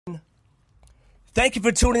Thank you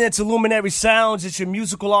for tuning in to Luminary Sounds. It's your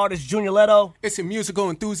musical artist, Junior Leto. It's your musical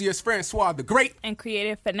enthusiast, Francois the Great. And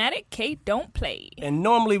creative fanatic, Kate Don't Play. And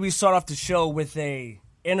normally we start off the show with a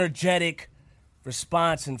energetic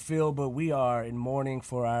response and feel, but we are in mourning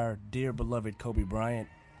for our dear beloved Kobe Bryant.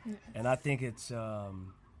 And I think it's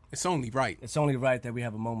only right. It's only right that we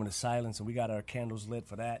have a moment of silence, and we got our candles lit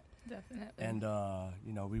for that. Definitely.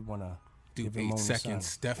 And, we want to do give 8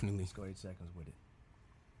 seconds, definitely. Let's go 8 seconds with it.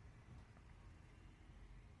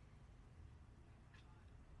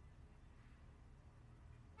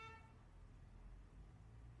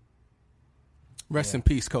 Rest in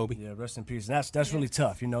peace, Kobe. Yeah, rest in peace. And that's really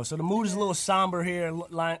tough, you know. So the mood is a little somber here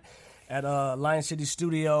at Lion City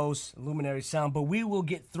Studios, Luminary Sound, but we will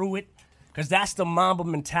get through it because that's the Mamba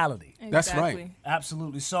mentality. Exactly. That's right.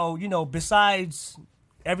 Absolutely. So, besides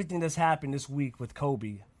everything that's happened this week with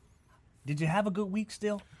Kobe, did you have a good week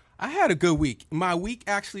still? I had a good week. My week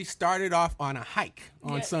actually started off on a hike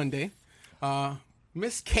on Sunday.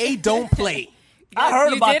 Miss K Don't Play. I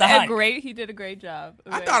heard about the hike. He did a great job.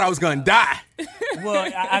 I thought I was going to die. Well,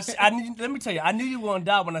 let me tell you, I knew you were going to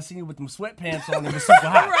die when I seen you with them sweatpants on. It was super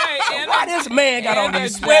hot. Right. So why this man got on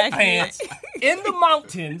these sweatpants in the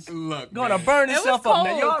mountains, Look, going to burn himself up?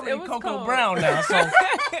 Now, you're already was Cocoa cold. Brown now, so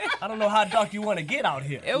I don't know how dark you want to get out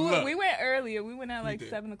here. We went earlier. We went at like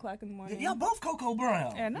 7 o'clock in the morning. Y'all both Cocoa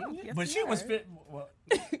Brown. Yeah, no. Yes, But she was fit. Well,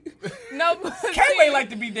 No, but K-Way like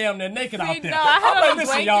to be damn near naked out there. No, I had I'm like, on a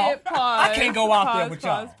listen, blanket. y'all, Pause. I can't go out there with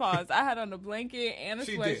y'all. Pause. I had on a blanket and a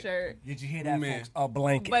She sweatshirt. Did you hear that, Man. folks? A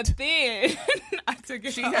blanket. But then I took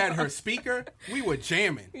it She off. had her speaker. We were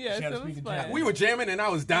jamming. Yes, She had a it was speaker fun. jam. We were jamming, and I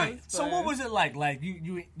was dying. So what was it like? Like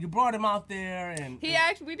you brought him out there, and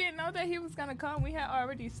We didn't know that he was gonna come. We had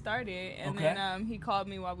already started, and Okay. then he called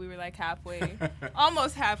me while we were like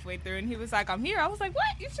almost halfway through, and he was like, "I'm here." I was like,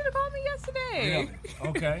 "What? You should have called me yesterday." Really?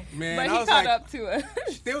 Okay. Man, But I he was caught like, up to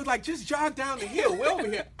us. they was like, just jog down the hill. We're over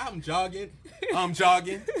here. I'm jogging. I'm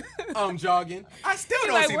jogging. I'm jogging. I still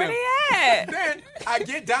don't Like, see where them. they at? Then I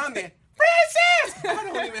get down there. Francis! I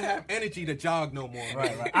don't even have energy to jog no more.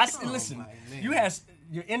 Right. Listen, my man.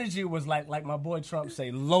 your energy was like my boy Trump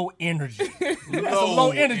say, low energy. You had Low some low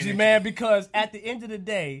energy, energy. man, because at the end of the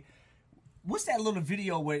day, what's that little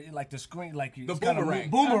video where like the screen, like The it's kinda boomerang.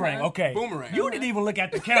 boomerang, okay. Boomerang. You didn't even look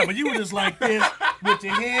at the camera. You were just like this with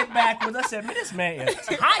your head backwards. I said, man, this man is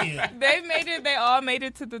tired. They made it. They all made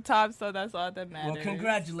it to the top, so that's all that matters. Well,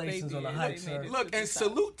 congratulations They on the did. hike, They sir. made it Look, to and the top.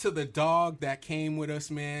 salute to the dog that came with us,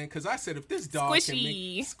 man. Because I said, if this dog can Squishy.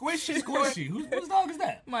 make... Squishy. Squishy. Whose dog is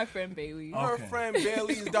that? My friend Bailey. Her Okay. friend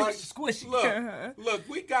Bailey's dog. Squishy. Look,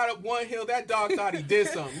 we got up one hill. That dog thought he did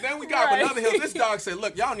something. Then we got up Right. another hill. This dog said,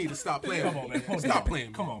 look, y'all need to stop playing. Come on, man. Poor Stop dog.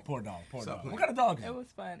 playing. Come man. on, poor dog. Poor Stop dog. playing. What kind of dog is It it?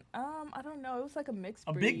 was fun. I don't know. It was like a mixed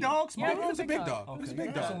A breed. big dog? Small Yeah, dog? it It was a big dog. It was a big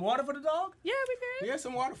You got dog. some water for the dog? Yeah, we did. We had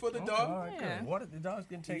some water for the All dog. right, Yeah. good. Water, the dog's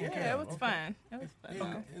getting taken Yeah, care Yeah, of. it was Okay. fun. It was fun.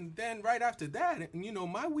 Yeah, and then right after that,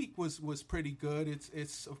 my week was pretty good.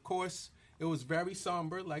 It's of course it was very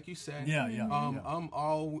somber, like you said. Yeah.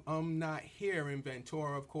 I'm not here in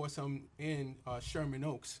Ventura. Of course, I'm in Sherman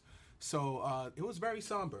Oaks, so it was very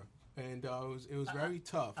somber, and it was very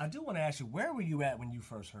tough. I do want to ask you, where were you at when you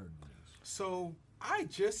first heard the news? So I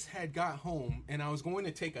just had got home, and I was going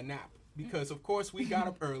to take a nap because, of course, we got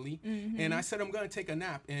up early, and I said I'm going to take a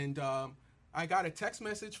nap, and I got a text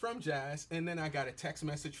message from Jazz, and then I got a text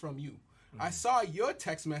message from you. I saw your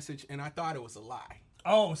text message, and I thought it was a lie.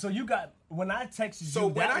 Oh, so you got when I texted you. So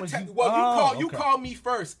when that I was text, you. well, Oh, you okay. called me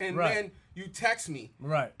first, and Right. then you text me,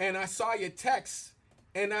 Right. and I saw your text,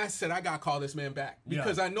 and I said I gotta call this man back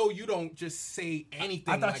because I know you don't just say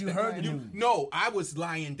anything. I thought like you that. heard the news. No, I was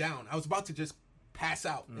lying down. I was about to just pass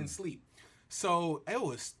out and sleep. So it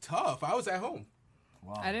was tough. I was at home.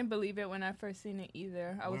 Wow. I didn't believe it when I first seen it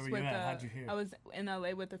either. I Where was were you with at? How'd you hear? I was in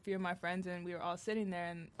LA with a few of my friends, and we were all sitting there,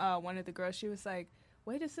 and one of the girls, she was like,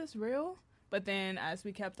 "Wait, is this real?" But then as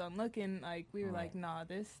we kept on looking, like we were like, "Nah,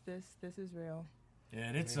 this is real."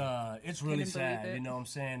 Yeah, it's really Couldn't sad. believe it. You know what I'm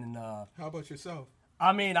saying? And How about yourself?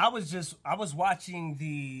 I mean, I was watching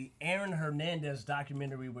the Aaron Hernandez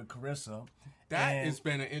documentary with Carissa. That and has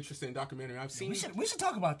been an interesting documentary. I've seen. we should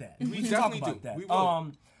talk about that. We should definitely talk about do. that. We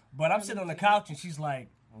will. But I'm sitting on the couch and she's like,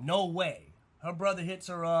 "No way." Her brother hits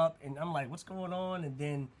her up, and I'm like, "What's going on?" And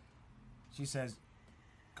then she says,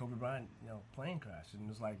 "Kobe Bryant, plane crash." And it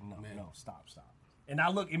was like, "No, stop." And I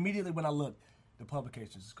look immediately when I look, the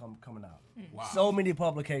publications is coming out. Wow. So many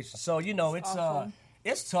publications. So it's awful.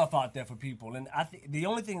 it's tough out there for people. And I think the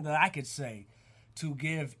only thing that I could say to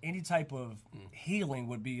give any type of healing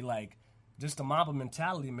would be like just the Mamba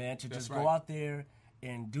mentality, man. To just go right. out there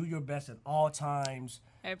and do your best at all times.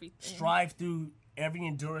 Everything. Strive through every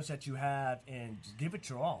endurance that you have and just give it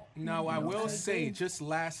your all. Now, I will say, just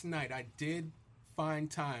last night, I did find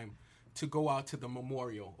time to go out to the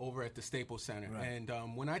memorial over at the Staples Center. Right.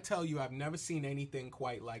 And when I tell you I've never seen anything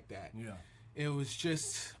quite like that, Yeah. it was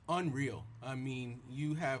just unreal. I mean,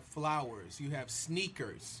 you have flowers, you have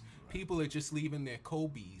sneakers. People are just leaving their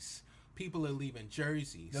Kobe's. People are leaving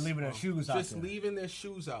jerseys. They're leaving their shoes out Just there. leaving their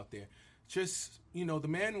shoes out there. Just, the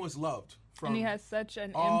man was loved from And he has such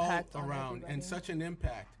an all impact on around everybody. and such an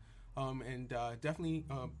impact. Definitely,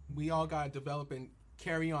 we all got to develop and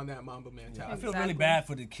carry on that Mamba mentality. I feel really Exactly. bad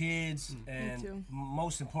for the kids and too.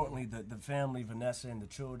 most importantly the family, Vanessa and the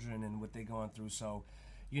children and what they're going through. So,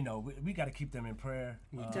 we got to keep them in prayer.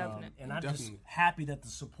 Definitely. And I'm just Definitely. happy that the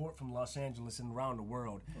support from Los Angeles and around the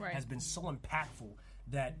world Right. has been so impactful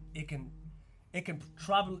that it can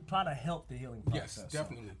try to help the healing Yes, process.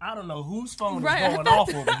 definitely. So, I don't know whose phone Right. is going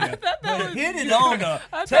off over here, but hit it on the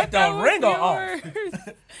I take thought that the was ringer off.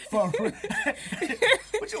 yours.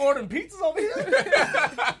 What you ordering pizzas over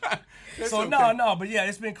here? So okay. no, but yeah,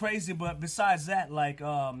 it's been crazy. But besides that, like,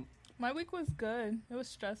 My week was good. It was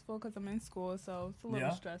stressful because I'm in school, so it's a little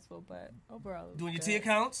Yeah. stressful, but overall it was doing your good. T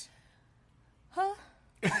accounts. Huh?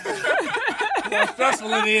 How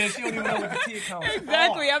stressful it is. She don't even know what the T accounts are.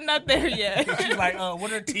 Exactly, I'm not there yet. She's like,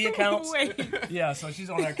 what are T accounts? Wait. Yeah, so she's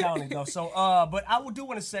on her accounting though. So, but I do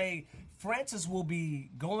want to say, Francis will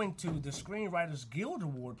be going to the Screenwriters Guild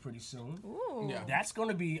Award pretty soon. Ooh. Yeah. That's going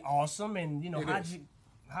to be awesome. And It is.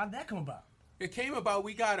 how did that come about? It came about,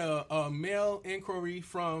 we got a mail inquiry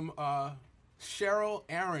from Cheryl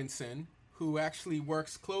Aronson, who actually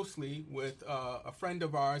works closely with a friend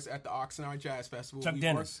of ours at the Oxnard Jazz Festival. Chuck We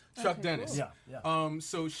Dennis. work- Chuck Dennis. cool. Yeah.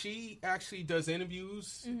 So she actually does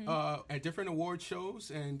interviews at different award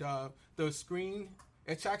shows, and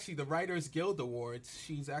it's actually the Writers Guild Awards.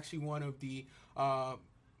 She's actually one of the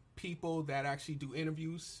people that actually do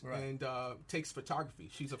interviews Right. and takes photography.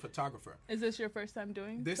 She's a photographer. Is this your first time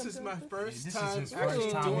doing This is something my like this? first This is time his actually first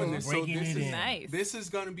time doing this. So breaking this it is in. Nice. this is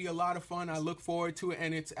going to be a lot of fun. I look forward to it,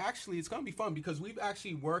 and it's going to be fun because we've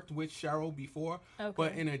actually worked with Cheryl before, Okay.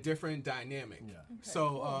 but in a different dynamic. Yeah.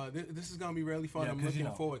 So this is going to be really fun. Yeah, I'm 'cause,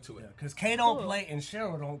 looking forward to it. Because Kay don't Cool. play and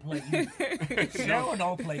Cheryl don't play either. Cheryl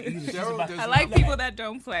don't play either. She's Cheryl about- does I not like play. people that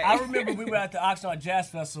don't play. I remember we were at the Oxnard Jazz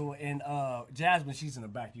Festival, and Jasmine, she's in the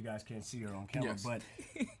back. You guys can't see her on camera, Yes. but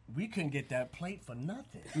we couldn't get that plate for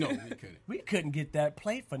nothing. No, we couldn't. We couldn't get that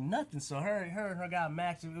plate for nothing. So her and her guy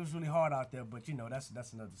Max, it was really hard out there. But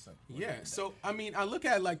that's another subject. Yeah, so I mean, I look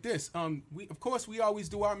at it like this. We always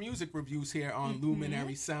do our music reviews here on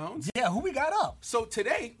Luminary Sounds. Yeah, who we got up? So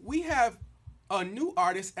today we have a new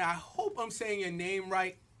artist, and I hope I'm saying your name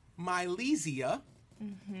right, Mylesia.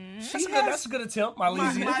 That's a good attempt,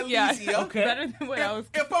 Mylesia. yeah, Mylesia. Okay. better than what I was.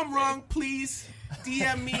 If I'm wrong, please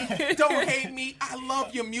DM me. Don't hate me. I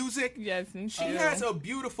love your music. Yes, me She too. has a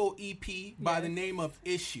beautiful EP by the name of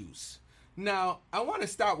Issues. Now, I want to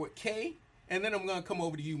start with Kay, and then I'm going to come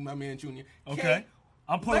over to you, my man, Junior. Okay. Kay,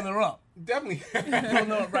 I'm pulling her up. definitely. Pulling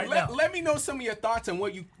her up right now. Let me know some of your thoughts on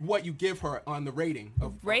what you give her on the rating.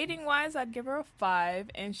 Rating wise, I'd give her a 5,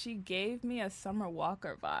 and she gave me a Summer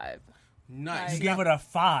Walker vibe. Nice. You give it a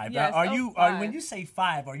 5. Yes, Are a you 5. when you say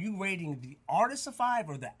 5? Are you rating the artist a 5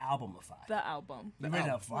 or the album a 5? The album. You rated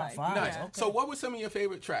a album. 5. Like, Nice. Yeah. So, what were some of your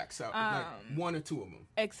favorite tracks? Like one or two of them.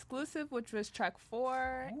 Exclusive, which was track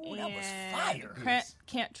 4. Ooh, and that was fire.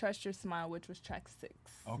 Can't Trust Your Smile, which was track 6.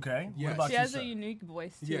 Okay. Yes. What about She you, has sir? a unique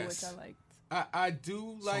voice too, Yes. which I liked. I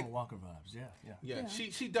do like. Summer Walker vibes. Yeah. Yeah,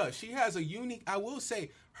 she does. She has a unique. I will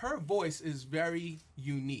say her voice is very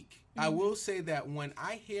unique. I will say that when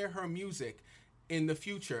I hear her music in the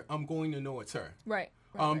future, I'm going to know it's her. Right.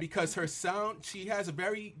 right. Because her sound, she has a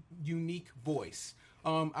very unique voice.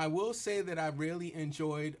 I will say that I really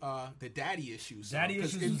enjoyed the Daddy Issues song. Daddy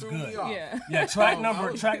 'cause Issues it is threw good. me off. Yeah. Yeah, track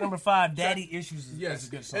number 5, Daddy Issues is Yes. a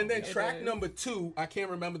good song. And then Yeah. track is. number 2, I can't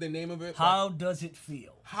remember the name of it. but How Does It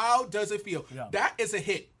Feel? How Does It Feel? Yeah. That is a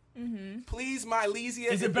hit. Please,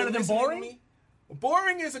 Mylesia. Is it if better you're than listening to Boring? me-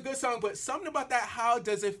 Boring is a good song, but something about that How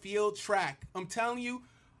Does It Feel track. I'm telling you,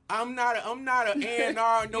 I'm not an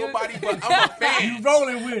A&R nobody, but I'm a fan. You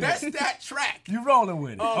rolling with That's it. that track. You rolling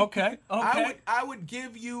with it. Okay. I would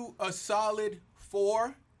give you a solid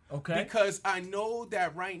 4. Okay. Because I know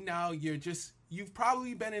that right now you've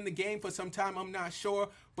probably been in the game for some time, I'm not sure,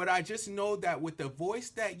 but I just know that with the voice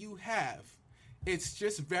that you have, it's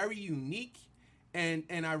just very unique, and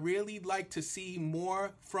I really like to see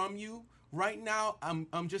more from you. Right now,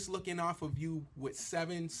 I'm just looking off of you with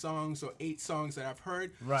 7 songs or 8 songs that I've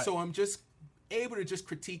heard. Right. So I'm just able to just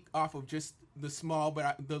critique off of just the small,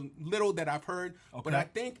 the little that I've heard. Okay. But I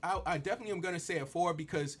think I definitely am going to say a 4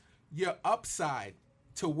 because your upside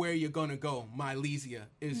to where you're gonna go, Mylesia,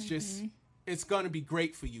 is just. It's gonna be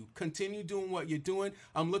great for you. Continue doing what you're doing.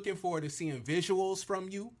 I'm looking forward to seeing visuals from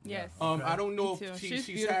you. Yes. I don't know Me if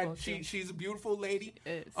too. she's a beautiful lady.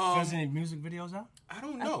 Is. There's any music videos out? I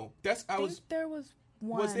don't know. I think there was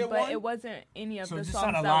one, there but one? it wasn't any of So the just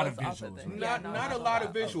songs not a that lot was of off of visuals, it. right? Yeah, not no, a lot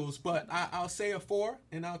of visuals, but I'll say a 4,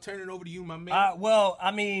 and I'll turn it over to you, my man. Well, I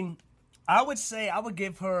mean, I would say I would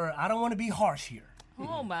give her. I don't want to be harsh here.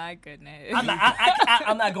 Oh my goodness.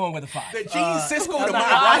 I'm not going with a 5. The Gene Cisco to I'm my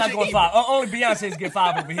not Roger going Ebert. 5. Only Beyonce's get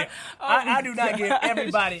 5 over here. I do not give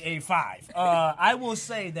everybody a 5. I will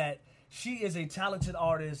say that she is a talented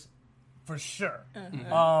artist for sure.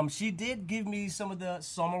 She did give me some of the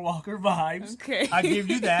Summer Walker vibes. Okay. I give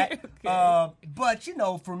you that. Okay. But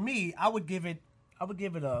for me, I would give it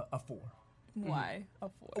a 4. Why a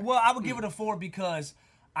 4? Well, I would give it a 4 because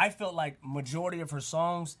I felt like majority of her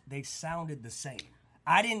songs, they sounded the same.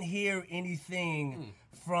 I didn't hear anything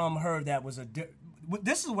from her that was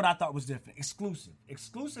this is what I thought was different.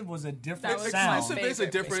 Exclusive was a different That was sound. my Exclusive is a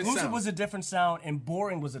different Exclusive sound. was a different sound, and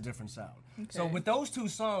Boring was a different sound. So Okay. with those two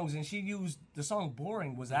songs, and she used the song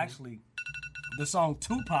Boring was actually the song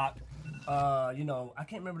Tupac. I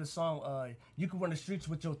can't remember the song. You Can Run the Streets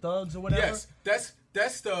with Your Thugs or whatever. Yes,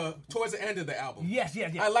 that's the towards the end of the album. Yes.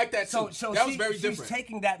 I like that too. So That was very different. She's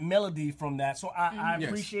taking that melody from that, so I Yes.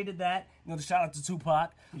 appreciated that. The shout out to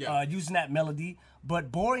Tupac Yeah. using that melody.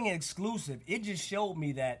 But Boring and Exclusive, it just showed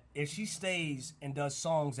me that if she stays and does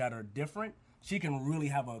songs that are different, she can really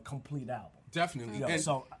have a complete album. Definitely. Yeah, And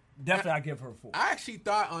so definitely I give her a 4. I actually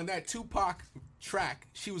thought on that Tupac track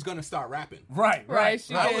she was gonna start rapping. Right.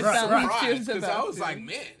 She I did was sound like she was surprised because I about was to. like,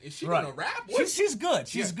 man, is she Right. gonna rap? She's good.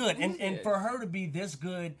 She's Yeah. good. And for her to be this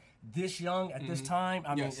good, this young at this time,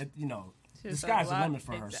 I Yes. mean, the She's sky's a the lot. limit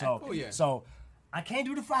for her. Exactly. Oh, yeah. So I can't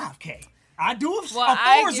do the 5K. I do a 4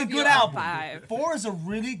 I is a give good you a album. 5. 4 is a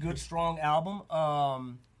really good, strong album.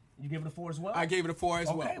 You give it a 4 as well? I gave it a 4 as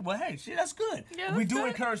well. Okay, well, hey, that's good. Yeah, We that's do good.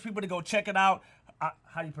 encourage people to go check it out.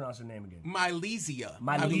 How do you pronounce her name again? Mylesia.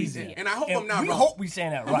 Mylesia. And I hope I'm not we wrong. hope we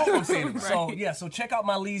saying that right. hope I'm saying it right. So check out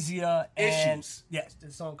Mylesia and Issues. yes,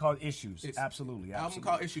 the song called Issues. It's Absolutely. Album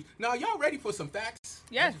called Issues. Now, y'all ready for some facts?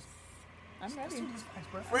 Yes. I'm ready.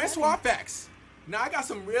 Francois facts. Now, I got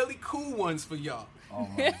some really cool ones for y'all. Oh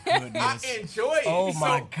my I goodness. enjoy it. Oh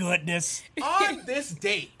my So, goodness. on this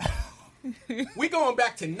date, we going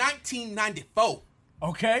back to 1994.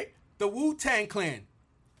 Okay. The Wu-Tang Clan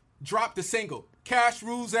dropped the single Cash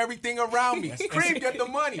Rules Everything Around Me. Cream, get the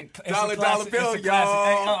money. It's a Dollar classic, bill, it's a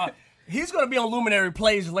classic. y'all. Hey, he's gonna be on Luminary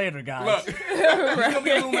Plays later, guys. Look, He's gonna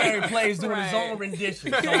be on Luminary Plays doing his Right. own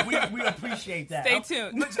rendition. So we appreciate that. Stay I'm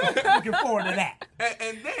tuned. Looking forward to that.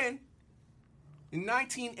 and then in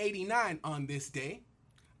 1989 on this day,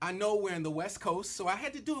 I know we're in the West Coast, so I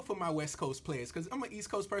had to do it for my West Coast players because I'm an East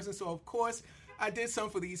Coast person, so of course I did some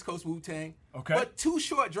for the East Coast Wu-Tang. Okay. But Too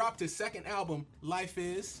Short dropped his second album, Life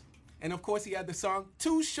Is, and of course he had the song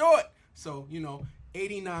Too Short. So,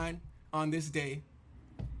 89 on this day.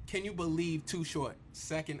 Can you believe Too Short,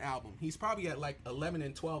 second album? He's probably at like 11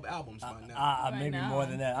 and 12 albums by now. Right Maybe now. more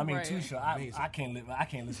than that. I mean, Right. Too Short. Amazing. I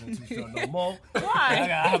can't listen to Too Short no more. Why?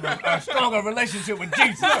 I have a stronger relationship with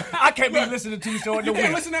Jesus. I can't be listening to Too Short. You no can't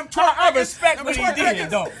way. listen to them twerk I records, respect them what he twerk did,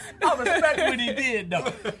 records. though. I respect what he did,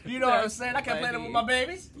 though. You know what I'm saying? I can't play them with my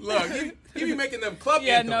babies. Look, he be making them club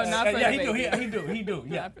Yeah, anthems. no, not for Yeah, the he baby. do. He do.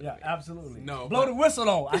 Yeah, absolutely. No, blow but- the whistle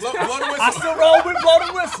though. Blow the whistle. I still roll with blow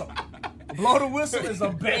the whistle. Blow the whistle is a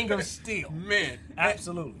banger still. Man.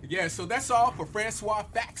 Absolutely. Yeah, so that's all for Francois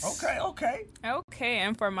Facts. Okay. Okay,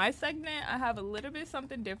 and for my segment, I have a little bit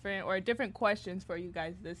something different or different questions for you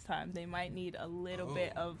guys this time. They might need a little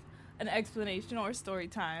bit of an explanation or story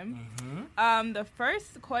time. The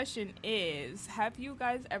first question is, have you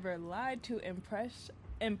guys ever lied to impress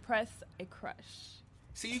a crush?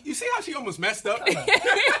 See, you see how she almost messed up?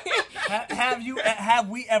 Have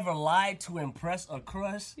we ever lied to impress a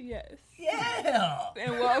crush? Yes. Yeah.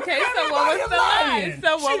 And okay, so what was the lie?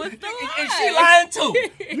 So what was the lie? And she lying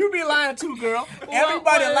too. You be lying too, girl.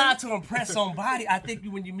 Everybody was- lie to impress somebody. I think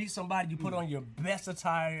when you meet somebody, you put on your best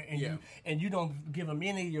attire and Yeah. you don't give them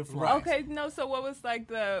any of your flaws. Okay, no. So what was like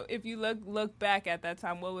if you look back at that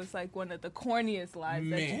time, what was like one of the corniest lies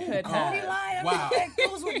that you Man. could Corny have? lie. I mean, Wow. that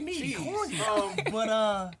goes with me. Jeez. Corny.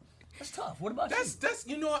 But that's tough. What about you? That's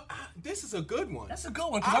you know what? This is a good one. That's a good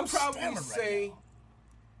one. 'Cause I'll I'm probably stammering say. Right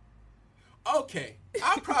Okay,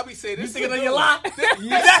 I'll probably say now. this. You is a thinking of good your one.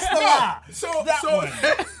 lie? That's the lie. So That so one.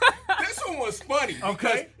 this one was funny. Because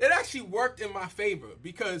Okay. it actually worked in my favor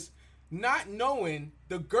because not knowing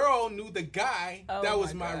the girl knew the guy Oh that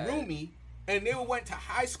was my my God. roomie, and they went to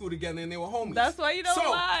high school together, and they were homies. That's why you don't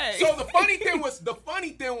lie. So the funny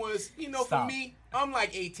thing was, you know, Stop. for me, I'm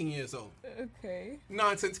like 18 years old. Okay.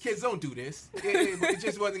 Nonsense, kids don't do this. It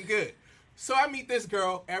just wasn't good. So I meet this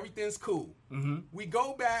girl, everything's cool. Mm-hmm. We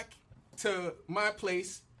go back to my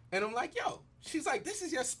place, and I'm like, yo. She's like, this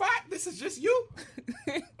is your spot? This is just you?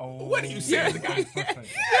 Oh, What do you say to the guy? perfect. You're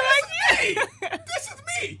like, hey, this is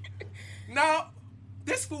me. Now,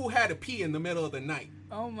 this fool had to pee in the middle of the night.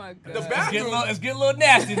 Oh my god. The bathroom, It's getting a little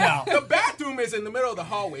nasty now. the bathroom is in the middle of the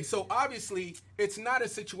hallway, so obviously it's not a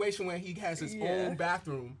situation where he has his own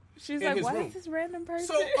bathroom. She's in like, his why room. is this random person?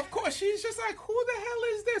 So of course she's just like, who the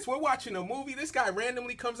hell is this? We're watching a movie. This guy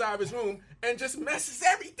randomly comes out of his room and just messes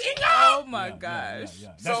everything oh up. my Yeah, gosh.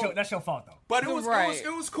 yeah. So- That's your fault though. But it was Right.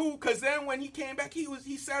 it was cool because then when he came back,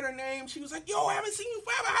 he said her name. She was like, "Yo, I haven't seen you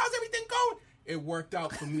forever. How's everything going?" It worked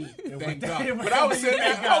out for me, thank worked out. God. It worked But I was out. sitting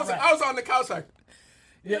there. Thank God, right. I was on the couch like,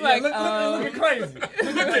 Yeah, like, look crazy.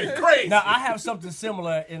 looking crazy. Now I have something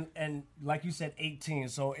similar, and like you said, 18.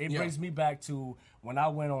 So it Yeah. brings me back to when I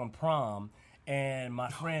went on prom, and my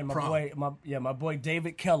friend, my boy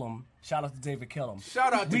David Kellum. Shout out to David Kellum.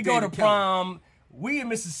 Shout out to We go to David Kellum. prom. We in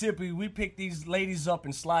Mississippi. We pick these ladies up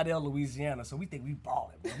in Slidell, Louisiana. So we think we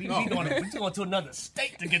balling. We going to another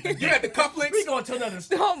state to get the You had the cufflinks. We going to another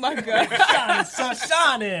state. Oh my god. Shining, sun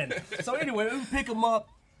shining. So anyway, we pick him up.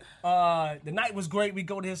 The night was great. We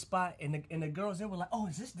go to his spot, and the girls they were like, "Oh,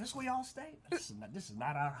 is this where y'all stay? This is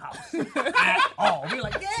not our house at all." We were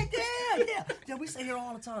like, "Yeah. We stay here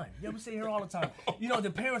all the time. Yeah, we stay here all the time." You know,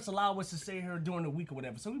 the parents allow us to stay here during the week or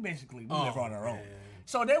whatever, so we live on our own.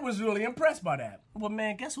 So they was really impressed by that. Well,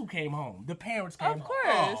 man, guess who came home? The parents came Of home.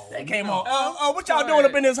 course. They came home. What y'all doing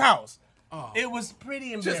up in this house? It was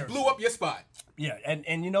pretty embarrassing. Just blew up your spot. Yeah,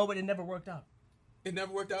 and you know what? It never worked out. It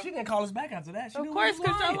never worked out. She didn't call us back after that. She Of knew course, we was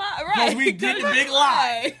because you're lying. right. 'Cause we did the big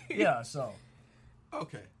lie. Yeah, so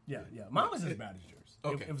Okay. yeah. Mine was as bad as yours.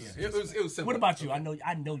 Okay. It was, It was simple. What about you? Okay.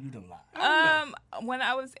 I know you didn't lie. When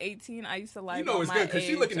I was 18, I used to lie You know about it's my good 'cause age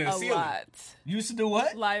she looking at the a ceiling. lot. You used to do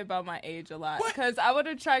what? Lie about my age a lot What? because I would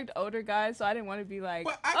attract older guys, so I didn't want to be like,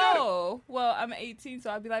 But I gotta- oh, well, I'm 18,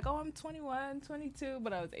 so I'd be like, oh, I'm 21, 22,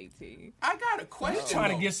 but I was 18. I got a question. Trying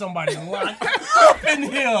to though. get somebody locked up in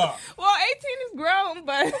here. Well, 18 is grown,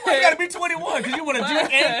 but You gotta be 21 because you want to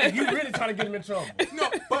drink and you really trying to get him in trouble. No,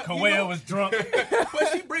 but you Kawea know- was drunk.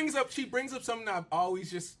 But she brings up something I've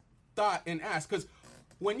always just thought and asked, because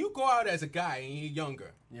when you go out as a guy and you're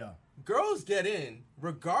younger, Yeah. girls get in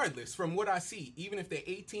regardless from what I see, even if they're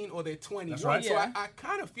 18 or they're 21. That's right. So Yeah. I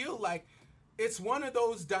kind of feel like it's one of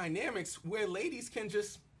those dynamics where ladies can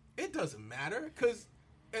just, it doesn't matter, because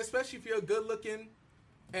especially if you're good looking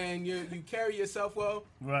and you carry yourself well,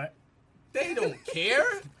 Right. they don't care.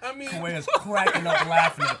 I mean, Kawea's cracking up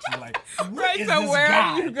laughing at you like, what right, is so this where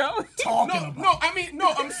guy are you going? talking about?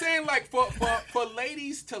 I'm saying like for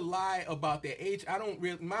ladies to lie about their age,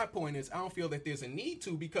 my point is I don't feel that there's a need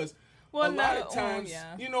to, because Well, a lot no, of times,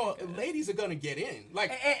 yeah. you know, ladies are gonna get in.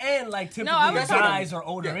 Like, And like typically I was guys talking- are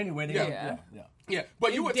older yeah, anyway. They yeah. yeah. yeah,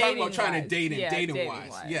 but you were talking about trying to Dating-wise. date and Yeah, dating dating-wise.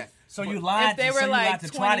 wise. Yeah. So you lied. If they so were you lied like to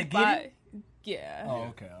try to 25, get it. yeah. Oh,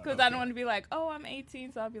 okay. Because I don't want to be like, oh, I'm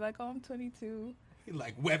 18, so I'll be like, oh, I'm 22. He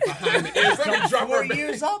like wet behind the ears. Let me drop 4 her back.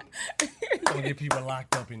 years up. Gonna get people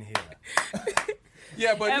locked up in here.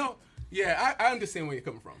 Yeah, but no. Yeah, I understand where you're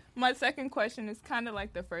coming from. My second question is kind of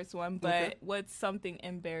like the first one, but Okay. what's something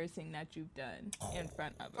embarrassing that you've done in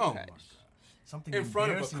front of a Oh, crush? Something In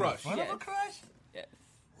front of a embarrassing crush. In front of a Yes. crush? Yes.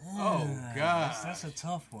 Oh God. That's a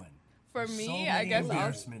tough one. For There's me, so I many guess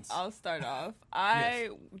embarrassments. I'll start off. I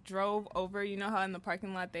drove over. You know how in the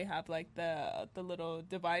parking lot they have like the little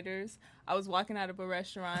dividers. I was walking out of a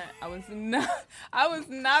restaurant. I was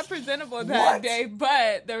not presentable that What? day,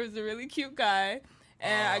 but there was a really cute guy.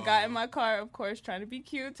 And I got in my car, of course, trying to be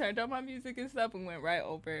cute, turned on my music and stuff, and went right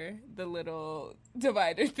over the little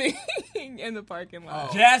divider thing in the parking lot.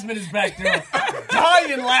 Oh. Jasmine is back there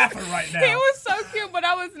dying laughing right now. He was so cute, but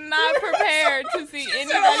I was not prepared to see I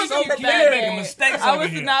anybody was so cute prepared. that Making day. mistakes I over was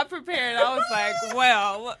here. not prepared. I was like,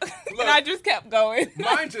 well, and I just kept going.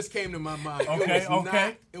 Mine just came to my mind. Okay,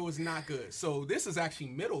 okay. It was not good. So this is actually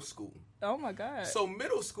middle school. Oh my god! So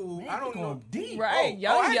middle school, I don't Going know. deep. Right,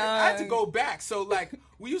 young. I had to go back. So like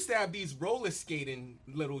we used to have these roller skating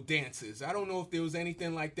little dances. I don't know if there was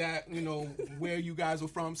anything like that, you know, where you guys were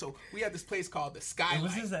from. So we had this place called the Skylight.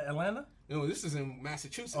 Was this at Atlanta? No, this is in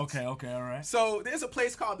Massachusetts. Okay, all right. So there's a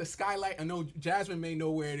place called the Skylight. I know Jasmine may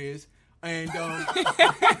know where it is. And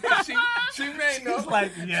she made no.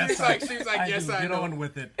 Like, yes, she was like, yes, I get know. on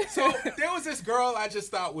with it. So there was this girl I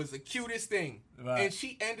just thought was the cutest thing. Right. And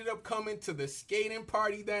she ended up coming to the skating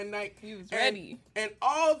party that night. He was ready. And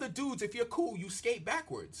all the dudes, if you're cool, you skate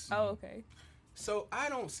backwards. Oh, okay. So I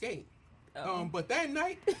don't skate. Oh. But that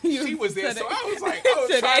night You she was there, said so it. I was like,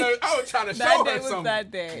 I was trying to That show day her was something. that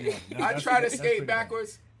day. I tried to that's skate pretty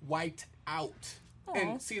backwards, wiped out. Aw.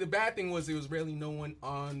 And see, the bad thing was there was really no one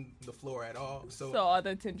on the floor at all. So all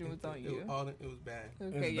the attention was on you. it was bad.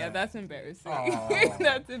 Okay, was yeah, bad. that's embarrassing. Aw.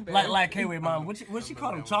 That's embarrassing. Like, hey, wait, mom, what she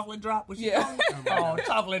call him? Chocolate drop? What she Yeah. call him? Oh,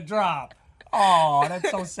 chocolate drop. Oh, that's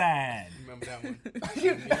so sad. Remember that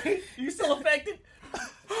one? You still affected?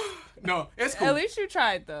 No, it's cool. At least you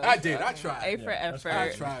tried though. I did. I tried. A for that's effort. I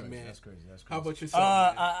crazy. tried, man. That's crazy. That's How crazy. about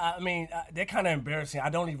yourself? man? I mean, they're kind of embarrassing. I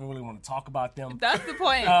don't even really want to talk about them. That's the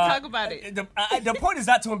point. Talk about it. The point is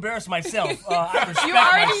not to embarrass myself. I respect You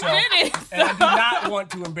already myself, did it. and I do not want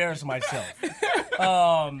to embarrass myself.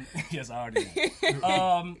 Yes, I already did.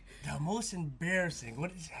 The most embarrassing.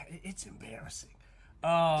 It's embarrassing.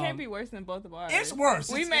 Can't be worse than both of ours. It's worse.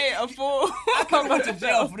 We It's- made a fool. I could have went to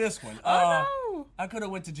jail for this one. Oh no. I could have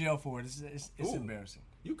went to jail for it. It's Ooh. embarrassing.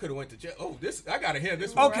 You could have went to jail. Oh, this I gotta hear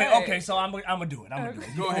this one. Okay, Right. okay, so I'm gonna do it. I'm gonna do it.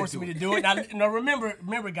 Go You ahead, forced do me it. to do it. Now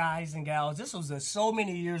remember, guys and gals, this was so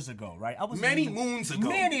many years ago, right? I was Many moons ago.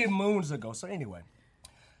 Many moons ago. So anyway,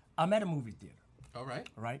 I'm at a movie theater, All right.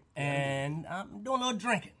 right? And I'm doing a little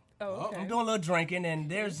drinking. Oh, okay. I'm doing a little drinking, and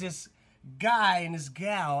there's this guy and this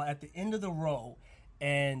gal at the end of the row,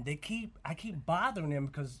 and I keep bothering them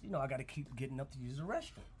because I got to keep getting up to use the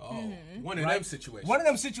restroom. Oh, one of Right? them situations. One of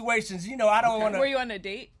them situations, I don't want to. Were you on a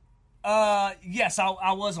date? Yes,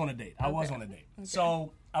 I was on a date. I was on a date.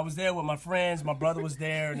 So I was there with my friends. My brother was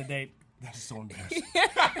there on the date. That's so embarrassing.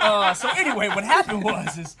 So anyway, what happened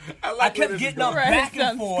was I I like where kept this is getting up going. back Right,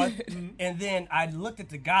 and forth, sounds and then I looked at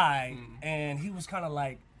the guy, and he was kind of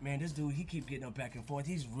like, "Man, this dude, he keep getting up back and forth.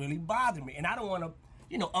 He's really bothering me, and I don't want to,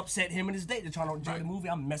 upset him and his date. They're trying to enjoy the movie.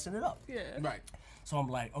 I'm messing it up." Yeah. Right. So I'm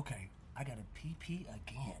like, okay, I got to pee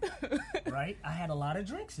again, right? I had a lot of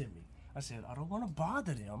drinks in me. I said, I don't want to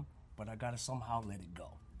bother them, but I got to somehow let it go.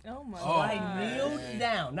 Oh my So god. I kneeled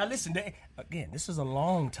down. Now listen, again, this is a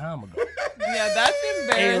long time ago. Yeah, that's A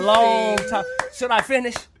embarrassing. long time. Should I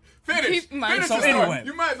finish? Finish. Keep my- Finish So the story. anyway.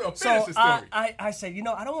 You might as well So finish the story. I said,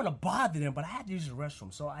 I don't want to bother them, but I had to use the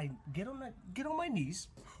restroom. So I get on my knees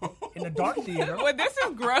in the dark theater. Well, this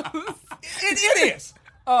is gross. It is.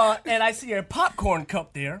 And I see a popcorn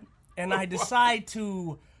cup there, and I decide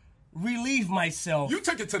to relieve myself. You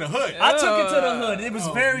took it to the hood. I took it to the hood. It was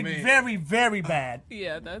Oh, very, man. very, very bad.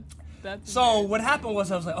 Yeah, that's. So what happened was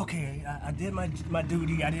I was like, okay, I did my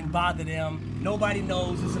duty. I didn't bother them. Nobody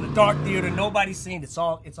knows. It's in a dark theater. Nobody's seen. It's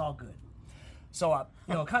all good. So I,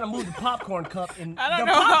 kind of moved the popcorn cup, and I don't the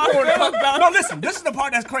know how popcorn I feel cup. about No, listen. This is the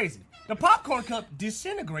part that's crazy. The popcorn cup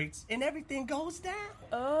disintegrates, and everything goes down.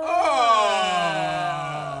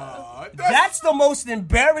 Oh, That's the most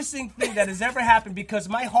embarrassing thing that has ever happened because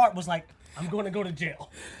my heart was like, I'm going to go to jail.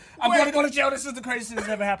 I'm going to go to jail. This is the craziest thing that's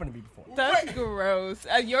ever happened to me before. That's gross.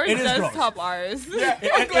 Yours It is does gross. top ours. Yeah,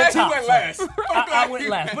 It- I'm it glad you tops, went right. last. I went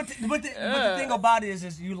last. But the thing about it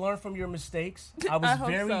is you learn from your mistakes. I was I hope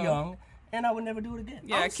very so. young, and I would never do it again.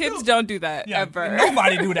 Yeah, I'm kids still- don't do that Yeah, ever.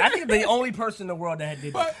 nobody do that. I think the only person in the world that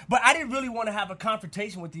did that. But- But I didn't really want to have a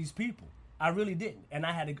confrontation with these people. I really didn't, and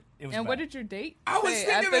I had to. It was And bad. what did your date I was say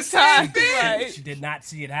thinking at the the same time? thing. Right. She did not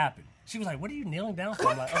see it happen. She was like, "What are you kneeling down for?"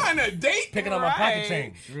 I'm like, What kind of date? picking up my pocket Right.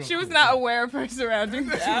 change. Real She was quick. not aware of her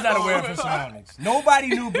surroundings. She was not aware of her surroundings. Nobody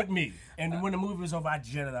knew but me. And when the movie was over, I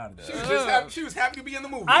jetted out of there. She was happy to be in the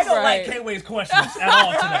movie. I don't Right. like K-Way's questions at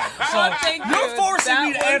all today. So thank you're you. forcing That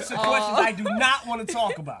me to was answer all. questions I do not want to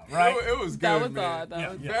talk about, right? It was good, That was man. all.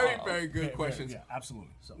 That was Very, all. very good questions. Yeah, absolutely.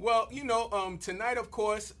 So, Well, tonight, of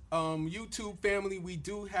course, YouTube family, we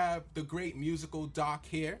do have the great musical doc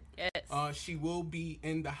here. Yes. She will be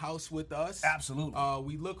in the house with us. absolutely.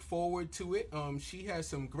 We look forward to it. She has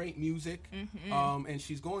some great music, Mm-hmm. and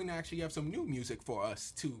she's going to actually have some new music for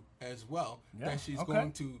us too, as well. Yeah, That she's okay.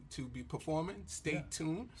 going to be performing. Stay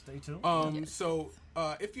tuned. Stay tuned. So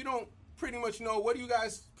if you don't pretty much know, what do you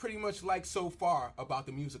guys pretty much like so far about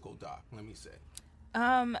the musical doc? Let me say.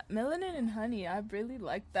 Melanin and Honey. I really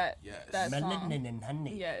liked that. Yes. That song. Melanin and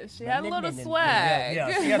honey. Yeah, she had a little Melanin. swag.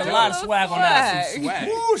 Yeah, she had a lot of swag on that. Some swag.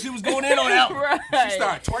 Ooh, she was going in on that one. Right. She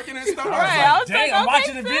started twerking and stuff. Right, I I was was like, Dang, like, I'm okay,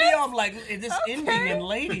 watching the sis. video. I'm like, this Indian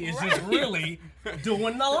lady is just really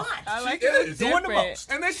doing a lot. I like She it. is. Doing the Different.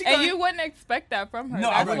 most. And then she And got you wouldn't expect that from her. No,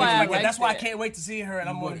 I That's wouldn't why I expect that. liked That's why I it. can't wait to see her, and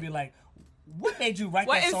I'm going to wouldn't. be like, what made you write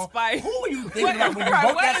What that song? inspired- Who were you thinking about when you Right,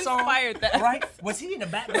 wrote what that song? inspired that? Right? Was he in the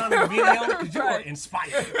background of the video? Because you were Right.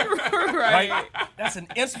 inspired. Right. That's an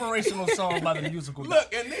inspirational song by the musical.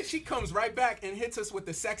 Look, and then she comes right back and hits us with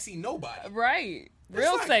the sexy Nobody. Right.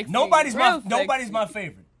 Real like- sexy. Nobody's Real my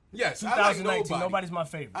favorite. Yes, I like 2019, Nobody. nobody's my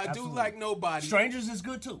favorite. I do Absolutely. like Nobody. Strangers is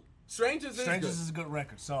good too. Strangers Strangers is a good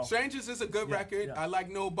record. So Strangers is a good record. yeah. I like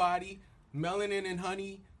Nobody. Melanin and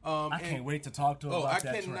Honey. I can't wait to talk to her Oh, about I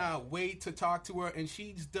that cannot track. wait to talk to her, and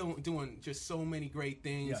she's doing just so many great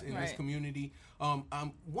things Yeah. in this Right. community.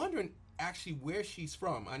 I'm wondering actually where she's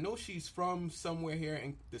from. I know she's from somewhere here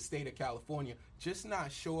in the state of California, just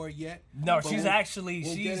not sure yet. No, But she's actually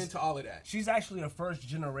we'll she's get into all of that. she's actually a first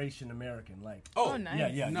generation American. Like Oh, Oh,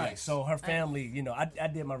 nice. yeah. Nice. So her family, you know, I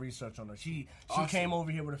did my research on her. She Awesome. came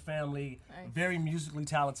over here with a family, Nice. very musically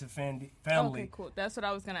talented family. Okay, cool. That's what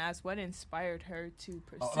I was gonna ask. What inspired her to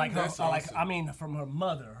pursue? Like her, That's like awesome. I mean, from her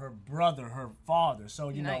mother, her brother, her father. So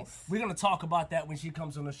you know, Nice. we're gonna talk about that when she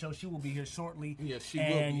comes on the show. She will be here shortly. Yes, she will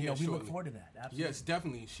and, be you know, here we look shortly. forward to that. Absolutely. Yes,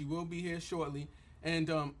 definitely. She will be here shortly. And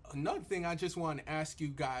another thing I just want to ask you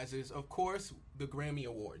guys is, of course, the Grammy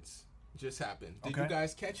Awards just happened. Did Okay. you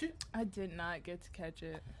guys catch it? I did not get to catch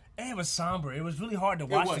it. And it was somber. It was really hard to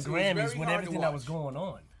watch was. the It was Grammys very with hard to everything that was watch. going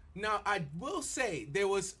on. Now, I will say there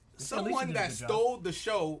was someone did a that good job. stole the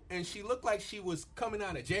show, and she looked like she was coming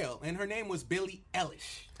out of jail, and her name was Billie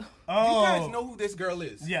Eilish. Oh, You guys know who this girl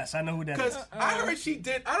is? Yes, I know who that Because is. I heard she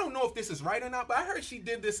did, I don't know if this is right or not, but I heard she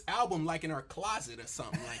did this album like in her closet or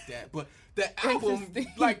something like that. But the album Interesting.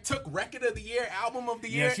 like took Record of the Year, Album of the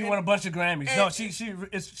Year. Yeah, she and won a bunch of Grammys. and- No,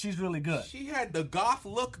 she's really good. She had the goth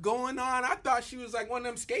look going on. I thought she was like one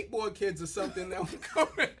of them skateboard kids or something that was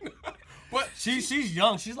coming. But She's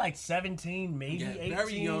young. She's like 17, maybe Yeah, 18.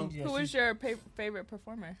 very young. Yeah, Who she's- was your favorite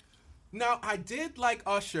performer? now I did like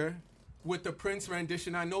Usher with the Prince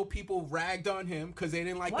rendition. I know people ragged on him because they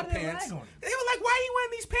didn't like Why the did they pants. rag on him? They were like, "Why are you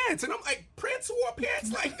wearing these pants?" And I'm like, "Prince wore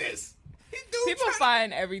pants like this." People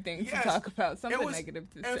find everything Yes. to talk about. Something It was- negative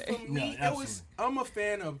to and say. for me, No, it was. I'm a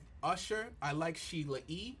fan of Usher. I like Sheila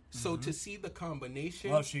E. So to see the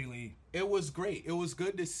combination, Love Sheila E. it was great. It was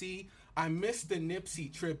good to see. I missed the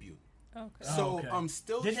Nipsey tribute. Okay. So Okay. I'm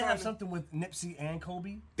still Didn't they trying have to- something with Nipsey and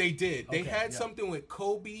Kobe? They did. They Okay, had yeah. something with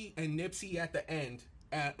Kobe and Nipsey at the end,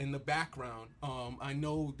 in the background. I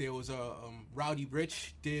know there was a Rowdy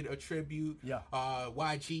Rich did a tribute. Yeah.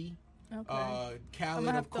 YG, Okay. Khaled,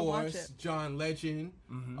 have of to watch course, it. John Legend,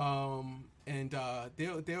 Mm-hmm. and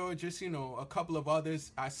there were just a couple of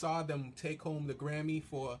others. I saw them take home the Grammy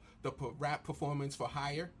for the rap performance for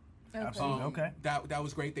Higher. Okay. Absolutely. Okay. That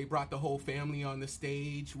was great. They brought the whole family on the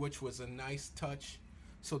stage, which was a nice touch.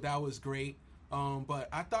 So that was great. But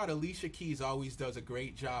I thought Alicia Keys always does a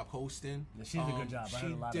great job hosting. Yeah, she did a good job. I She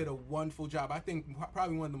heard a lot did of a wonderful job. I think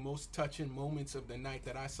probably one of the most touching moments of the night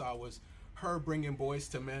that I saw was her bringing Boys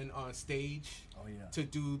to Men on stage. Oh, yeah. To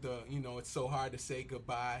do the it's so hard to say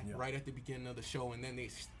goodbye Yeah. right at the beginning of the show, and then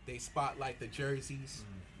they spotlight the jerseys.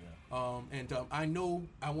 Mm-hmm. I know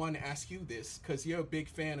I want to ask you this because you're a big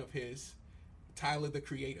fan of his, Tyler the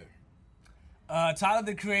Creator. Tyler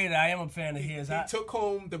the Creator, I am a fan of his. He took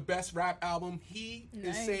home the best rap album. He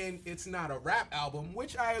is Nice. saying it's not a rap album,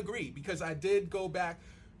 which I agree because I did go back,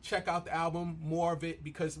 check out the album, more of it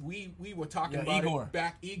because we were talking Yeah, about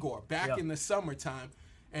Igor. it back Yeah. in the summertime,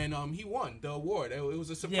 and he won the award. It was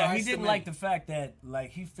a surprise. Yeah, he to didn't me. like the fact that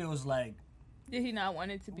like he feels like Did he not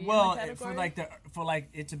want it to be well in the category? for like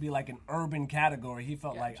it to be like an urban category. He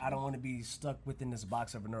felt like Gotcha. I don't want to be stuck within this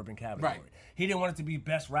box of an urban category. Right. He didn't want it to be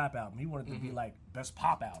best rap album. He wanted it to be like best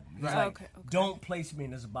pop album. He's Right. like, Okay, okay. don't place me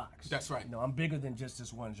in this box. That's right. You know, I'm bigger than just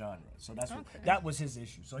this one genre. So that's what, Okay. that was his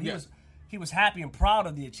issue. So Yeah. he was happy and proud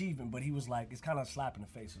of the achievement, but he was like, it's kind of a slap in the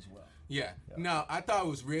face as well. Yeah. Now I thought it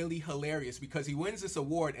was really hilarious because he wins this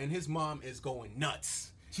award and his mom is going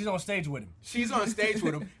nuts. She's on stage with him. She's on stage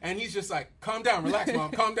with him, and he's just like, "Calm down, relax,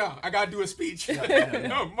 mom, calm down. I gotta do a speech." He Mom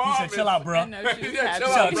said, chill is- out, bro. I know she was Yeah, happy.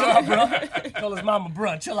 chill out, Chill out, bro. Tell his mama,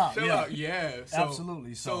 bro, chill out. Chill out, yeah. So,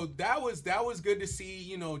 Absolutely, So so. that was good to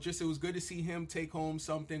see. It was good to see him take home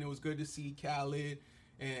something. It was good to see Khaled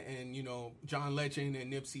and John Legend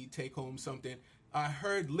and Nipsey take home something. I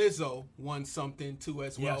heard Lizzo won something too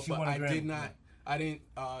as Yeah, well, she but won a I Grammy, did not. yeah. I didn't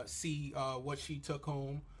see what she took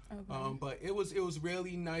home. But it was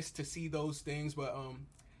really nice to see those things. But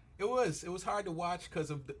it was hard to watch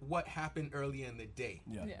because of what happened early in the day.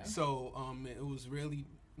 Yeah. Yeah. So it was really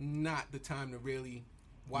not the time to really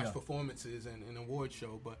watch Yeah. performances and an award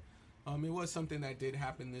show. But it was something that did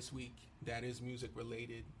happen this week. That is music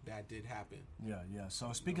related. That did happen. Yeah.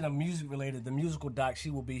 So speaking of music related, the musical doc, she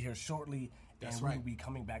will be here shortly, That's and we right. will be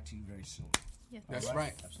coming back to you very soon. That's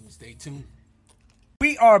right. Absolutely. Stay tuned.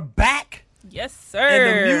 We are back. Yes, sir.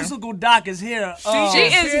 And the musical doc is here. She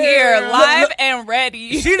is here, live and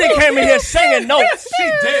ready. She didn't came in here singing notes. She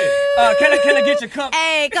did. Can I get your cup?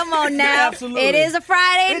 Hey, come on now. Absolutely. It is a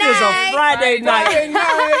Friday night. It is a Friday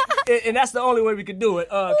night. And that's the only way we could do it.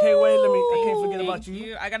 K-Way, I can't forget about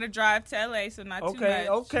you. I got to drive to LA, so not too much.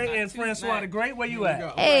 Okay. And Francois the Great, where you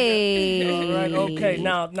at? Hey. All right, okay.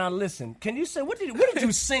 Now listen. Can you say, what did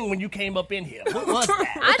you sing when you came up in here? What was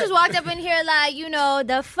that? I just walked up in here like,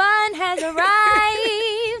 the fun has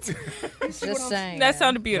arrived. Just saying. That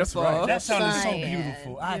sounded beautiful. Right. That sounded so Saying,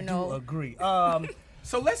 beautiful. I do agree.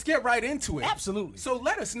 So let's get right into it. Absolutely. So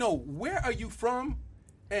let us know, where are you from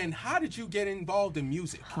and how did you get involved in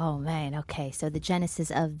music? Oh, man. Okay. So the genesis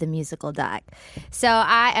of the musical doc. So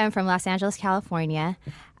I am from Los Angeles, California.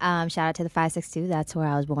 Shout out to the 562. That's where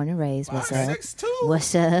I was born and raised. What's up? 562?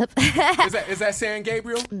 What's up? Is that San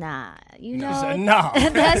Gabriel? Nah. No.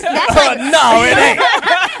 That's like, no, it ain't.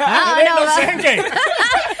 I don't know. No San Gabriel.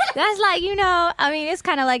 That's like, it's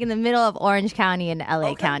kind of like in the middle of Orange County and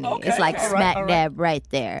LA County. okay. It's like All smack right. dab right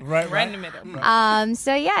there. Right in the middle.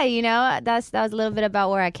 So yeah, that was a little bit about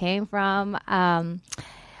where I came from.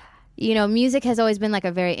 Music has always been like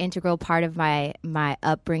a very integral part of my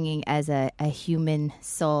upbringing as a human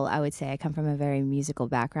soul, I would say. I come from a very musical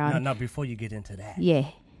background. Now, before you get into that. Yeah.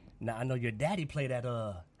 Now, I know your daddy played that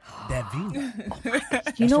Vina.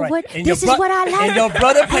 You know right. what? And This is your what I like. And your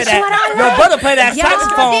brother played That's what I Your like. brother played that Y'all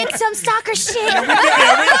saxophone. did some stalker shit.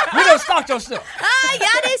 We done stalked your stuff. Y'all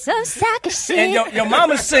did some stalker shit. And your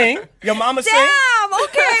mama sing. Your mama sing. Damn,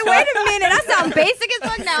 okay, wait a minute. I sound basic as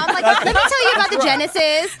fuck now. I'm like, let me tell you about the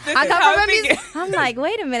Genesis. I come how from a it music. began. I'm like,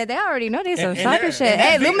 wait a minute. They already know they some And stalker that- shit. and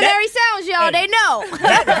that Hey, beat- Luminary Sounds, y'all. Hey. They know.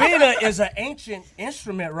 That Vina is an ancient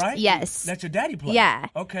instrument, right? Yes. That your daddy played. Yeah.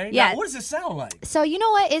 Okay. Yeah. Now, what does it sound like? So you know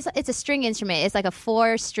what? It's a string instrument. It's like a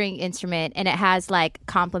 4-string instrument, and it has like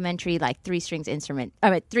complementary like 3 strings instrument.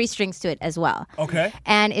 3 strings to it as well. Okay.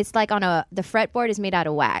 And it's like the fretboard is made out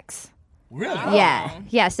of wax. Really?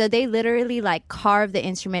 Yeah. So they literally like carve the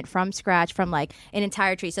instrument from scratch from like an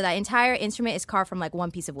entire tree. So that entire instrument is carved from like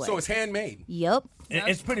one piece of wood. So it's handmade. Yep.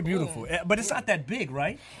 It's pretty beautiful, but it's not that big,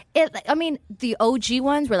 right? The OG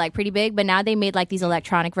ones were like pretty big, but now they made like these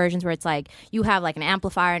electronic versions where it's like you have like an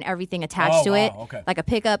amplifier and everything attached to it, okay. like a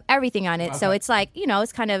pickup, everything on it. So it's like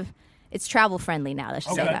it's kind of travel friendly now. Let's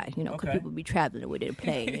just say Okay. that because Okay. people be traveling with it,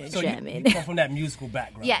 playing and So jamming. you come from that musical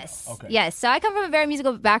background. Yes. now. Okay. Yes. So I come from a very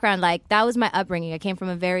musical background. Like that was my upbringing. I came from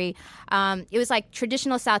a very, it was like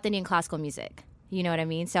traditional South Indian classical music. You know what I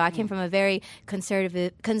mean? So I came from a very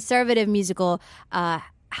conservative musical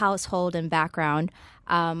household and background.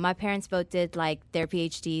 My parents both did like their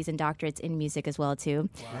PhDs and doctorates in music as well too.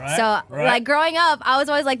 Right, So right. like growing up, I was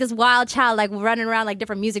always like this wild child, like running around like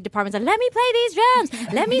different music departments. Like, let me play these drums.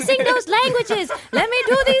 Let me sing those languages. Let me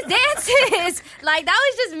do these dances. Like that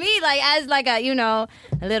was just me, like as like a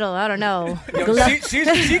a little I don't know.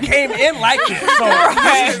 She came in like this, so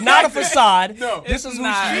this is not a facade. No, this is who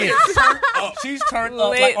not. she is. She's turned up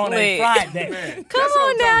like on a Lit. Friday. Man, Come that's what on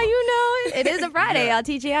I'm now, talking it is a Friday. I'll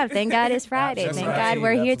teach you up. Thank God it's Friday. That's Thank right. God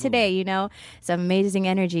we're here Absolutely. today. Some amazing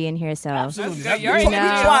energy in here. So Absolutely. That's good. We Your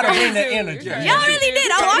energy try to is bring the too. energy. Yeah. y'all really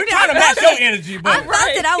did. I We're walked in. trying to I match felt your it. energy, I but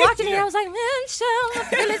felt it. I walked in here. I was like, man, Shell, I'm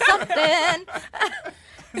feeling something.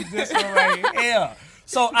 this one right here.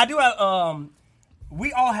 So I do have.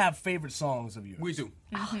 We all have favorite songs of yours. We do.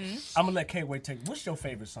 I'm gonna let K-Way take. What's your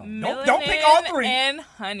favorite song? Melanin Don't pick all 3. And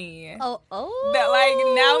Honey. Oh. That like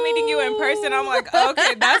now meeting you in person, I'm like,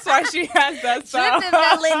 okay, that's why she has that song. Dripping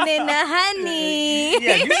melanin and honey.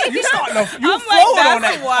 Yeah, you starting to you I'm flowing like, that's on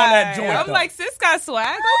that why. on that joint. I'm though. like, sis got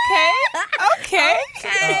swag. Okay.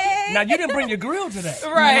 Now you didn't bring your grill today.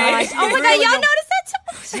 Right. Oh my God, y'all noticed that too?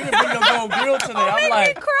 You didn't bring your gold grill today. I'm made me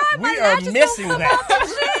like, cry. My we are lashes missing don't come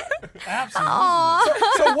that. Absolutely.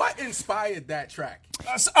 So what inspired that track?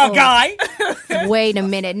 A guy. Wait a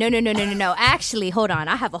minute. No. Actually, hold on.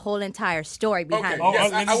 I have a whole entire story behind Okay, it. yes,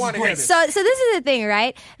 this I is want to hear great. this. So this is the thing,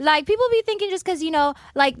 right? Like people be thinking just because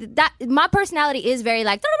like that. My personality is very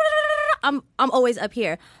like I'm always up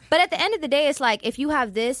here. But at the end of the day, it's like if you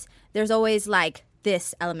have this, there's always like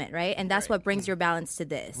this element, right? And that's what brings your balance to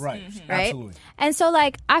this. Right. Right. Absolutely. And so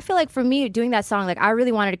like I feel like for me doing that song, like I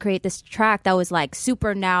really wanted to create this track that was like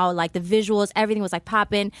super now, like the visuals, everything was like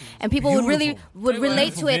popping, and people would relate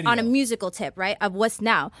Beautiful to it on a video. musical tip, right? Of what's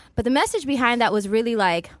now. But the message behind that was really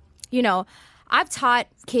like, I've taught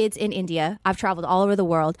kids in India. I've traveled all over the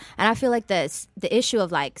world, and I feel like the issue of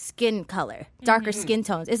like skin color, darker skin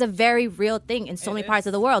tones, is a very real thing in so many parts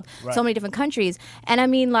of the world, so many different countries. And I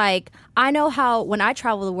mean, like I know how when I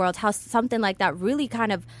travel the world, how something like that really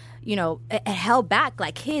kind of held back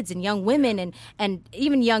like kids and young women and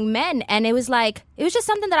even young men. And it was just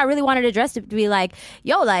something that I really wanted to address, to be like,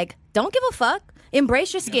 yo, like, don't give a fuck.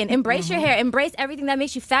 Embrace your skin, embrace your hair, embrace everything that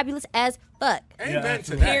makes you fabulous as fuck. Amen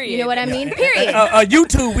to that. Period. You know what I mean? Period.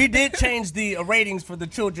 YouTube, we did change the ratings for the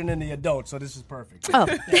children and the adults, so this is perfect. Oh.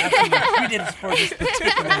 Yeah, absolutely. We did it for this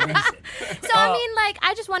particular reason. So, I mean, like,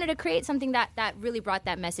 I just wanted to create something that really brought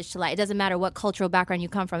that message to light. It doesn't matter what cultural background you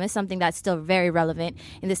come from. It's something that's still very relevant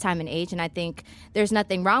in this time and age, and I think there's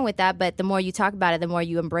nothing wrong with that, but the more you talk about it, the more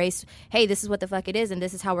you embrace, hey, this is what the fuck it is, and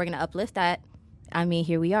this is how we're going to uplift that. I mean,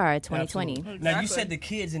 here we are, 2020. Absolutely. Now, you said the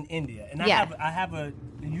kids in India, and Yeah. I have a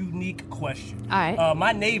unique question. All right.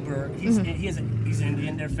 My neighbor, he's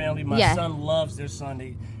Indian, their family. My Yeah. son loves their son.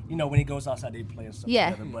 They, when he goes outside, they play and stuff Yeah.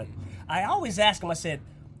 together. But I always ask him, I said,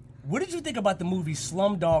 what did you think about the movie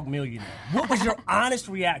Slumdog Millionaire? What was your honest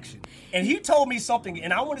reaction? And he told me something,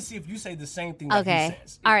 and I want to see if you say the same thing that he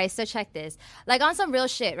says. All right, so check this. Like, on some real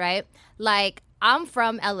shit, right? Like, I'm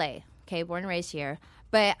from LA, okay, born and raised here.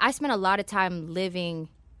 But I spent a lot of time living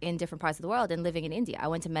in different parts of the world and living in India. I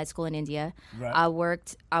went to med school in India. Right. I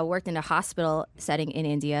worked in a hospital setting in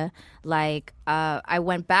India. Like, I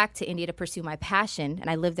went back to India to pursue my passion, and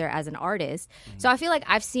I lived there as an artist. So I feel like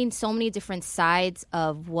I've seen so many different sides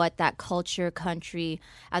of what that culture, country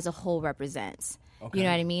as a whole represents. Okay. You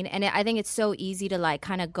know what I mean? And I think it's so easy to like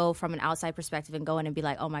kind of go from an outside perspective and go in and be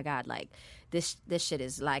like, oh my God, like this shit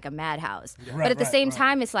is like a madhouse. Right, but at the right, same right.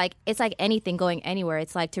 time, it's like anything going anywhere.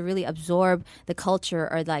 It's like to really absorb the culture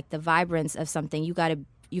or like the vibrance of something, you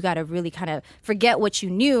gotta really kind of forget what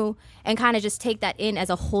you knew and kind of just take that in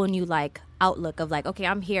as a whole new like outlook of like, okay,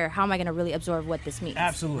 I'm here. How am I gonna really absorb what this means?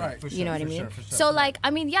 Absolutely. Right. For sure, You know what I for mean? sure, for sure. So like,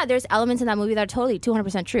 I mean, yeah, there's elements in that movie that are totally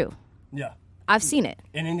 200% true. Yeah. I've seen it.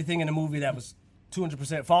 And anything in the movie that was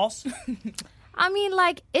 200% false? I mean,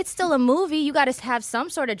 like, it's still a movie. You got to have some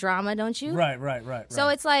sort of drama, don't you? Right. So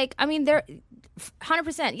it's like, I mean, there,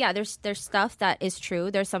 100%. Yeah, there's stuff that is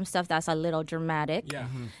true. There's some stuff that's a little dramatic. Yeah.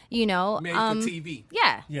 You know, Made for TV.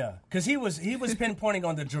 Yeah. Yeah, because he was pinpointing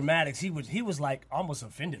on the dramatics. He was like almost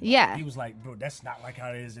offended. by Yeah. it. He was like, bro, that's not like how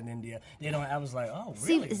it is in India. I was like, oh,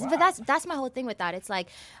 See, really? Wow. but that's my whole thing with that. It's like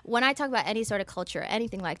when I talk about any sort of culture,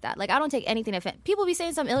 anything like that. Like I don't take anything offense. People be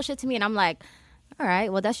saying some ill shit to me, and I'm like, all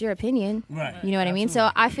right, well, that's your opinion. Right. You know what I mean? So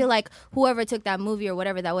I feel like whoever took that movie or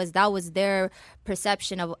whatever that was their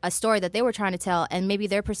perception of a story that they were trying to tell, and maybe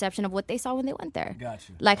their perception of what they saw when they went there.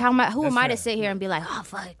 Gotcha. Like who That's am I to fair. sit here and be like, oh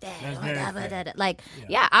fuck that, That's oh, very da, da, fair. da, da. Like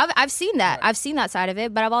yeah, I've seen that. I've seen that side of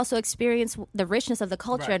it, but I've also experienced the richness of the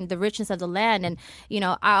culture Right. and the richness of the land. And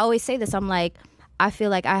I always say this. I'm like, I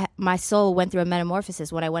feel like my soul went through a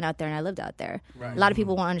metamorphosis when I went out there and I lived out there. Right. A lot of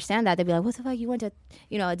people won't understand that. They'd be like, "What the fuck? You went to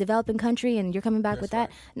a developing country and you're coming back with that?"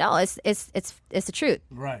 right. No, it's the truth.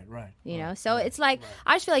 Right. You know, so it's like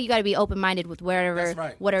I just feel like you got to be open minded with That's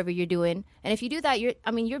right. whatever you're doing, and if you do that, you're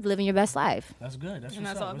living your best life. That's good. That's And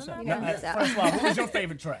what's that's up. all What's that up? matters. Now, first of all, what was your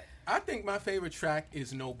favorite track? I think my favorite track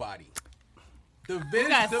is Nobody. The Got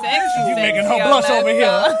visual. sexy, You making her sexy blush on over that here.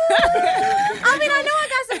 song. I mean, I know I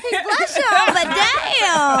got some pink blush on, but I like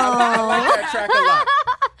damn. that track a lot.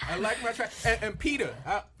 I like my track. And Peter.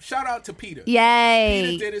 Shout out to Peter. Yay.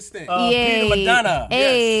 Peter did his thing. Yay. Peter Madonna.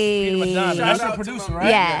 Hey. Peter Madonna. Shout That's your out to producer, my right?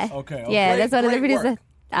 man. Yeah. Okay. Yeah, Great- that's one of the great producers work.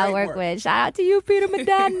 I Great work work. with. Shout out to you, Peter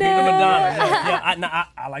Madonna. Peter Madonna. Yeah.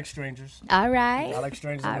 I like Strangers. All right. I like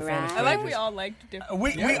Strangers. All and the Fan of right. I like Strangers. we all liked different.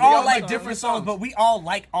 We we all all like like different different songs, songs. but we all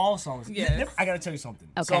like all songs. Yes. I gotta tell you something.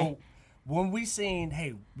 Okay. So when we seen,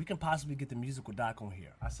 hey, we can possibly get the musical doc on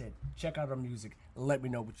here, I said, check out our music. Let me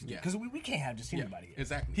know what you think. Yeah. Because we can't have just anybody here.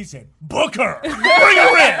 exactly. He said, book her. Bring her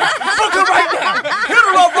in. Book her right now. Hit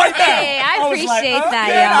her up right now. Hey, I was appreciate that,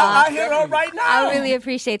 okay, y'all. I hit her right now. I really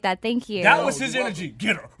appreciate that. Thank you. That was his you're energy.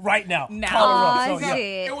 Get her right now. Now. Call her Aw, up. So, yeah.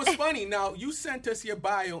 shit. It was funny. Now, you sent us your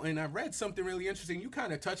bio, and I read something really interesting. You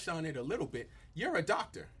kind of touched on it a little bit. You're a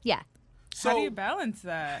doctor. Yeah. So, How do you balance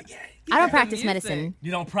that? I don't practice music. medicine.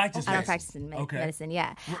 You don't practice I don't this? practice Okay. medicine.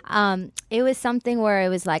 Yeah. It was something where it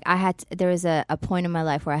was like there was a point in my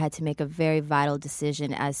life where I had to make a very vital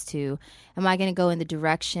decision as to, am I going to go in the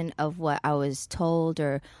direction of what I was told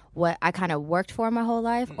or what I kind of worked for my whole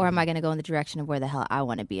life, or am I going to go in the direction of where the hell I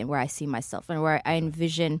want to be and where I see myself and where I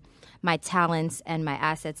envision my talents and my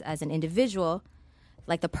assets as an individual,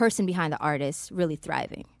 like the person behind the artist, really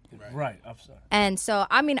thriving. Right. I'm sorry. And so,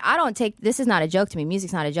 I mean, this is not a joke to me.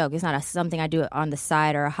 Music's not a joke. It's not something I do on the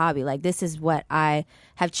side or a hobby. Like, this is what I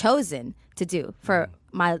have chosen to do for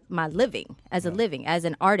my living, as a living, as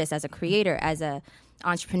an artist, as a creator, as a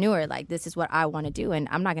entrepreneur. Like, this is what I want to do, and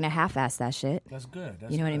I'm not going to half-ass that shit. That's good.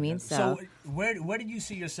 That's You know what I good. mean? So where do you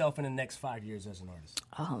see yourself in the next 5 years as an artist?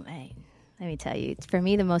 Oh, man. let me tell you. For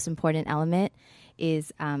me, the most important element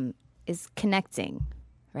is connecting,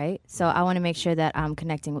 right? So I want to make sure that I'm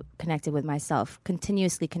connected with myself,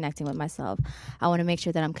 continuously connecting with myself. I want to make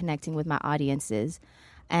sure that I'm connecting with my audiences.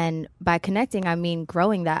 And by connecting, I mean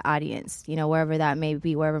growing that audience, wherever that may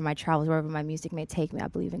be, wherever my travels, wherever my music may take me. I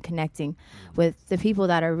believe in connecting with the people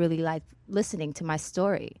that are really like listening to my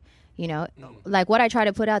story. Like what I try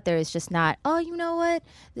to put out there is just not, oh, you know what,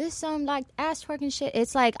 this some like ass twerking shit.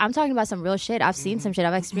 It's like I'm talking about some real shit. I've seen some shit.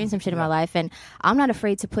 I've experienced some shit in my life, and I'm not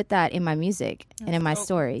afraid to put that in my music and in my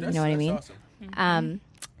story. You know what I mean? Awesome.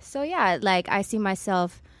 So yeah, like I see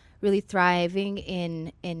myself really thriving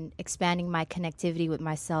in expanding my connectivity with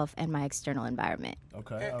myself and my external environment.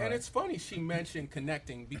 Okay. And it's funny she mentioned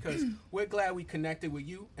connecting because we're glad we connected with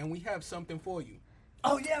you, and we have something for you.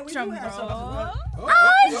 Oh, yeah, we do have something. Oh,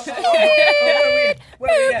 shit.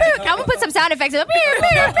 I'm going to put some sound effects.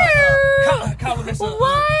 Compliments of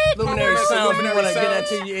What? Luminary Sounds. We want to get that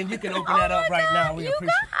to you, and you can open that up right now. We appreciate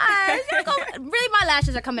it. Really, my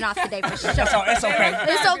lashes are coming off today for sure. It's okay.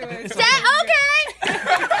 It's okay. Can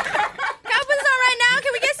I put this on right now?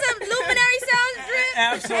 Can we get some Luminary Sounds drip?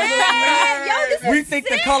 Absolutely. Hey, yo, this We is think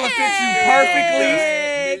sick. the color fits you perfectly.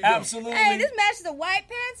 Absolutely. Hey, this matches the white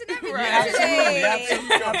pants and everything.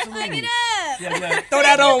 Absolutely. Look it up. Yeah. Throw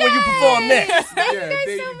that on when you perform next. Thank you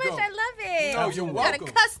guys so much. I love it. Oh, you're welcome. Got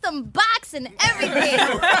a custom box and everything.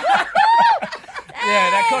 Yeah,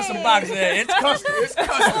 that custom box there. It's custom. It's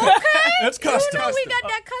custom. Okay. It's custom. We got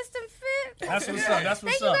that custom fit. That's what's up. That's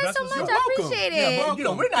what's Thank you up. guys That's so what's much. up. I appreciate it. Yeah,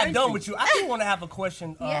 but we're not Thank done you. with you. I do want to have a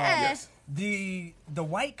question. Yes. The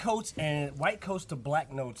White Coats and White Coats to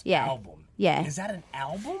Black Notes album. Yeah. Is that an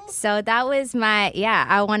album? So that was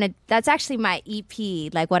that's actually my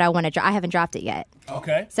EP, like what I want to drop. I haven't dropped it yet.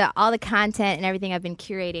 Okay. So all the content and everything I've been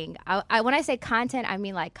curating. When I say content, I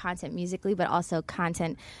mean like content musically, but also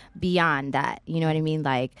content beyond that. You know what I mean?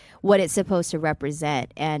 Like what it's supposed to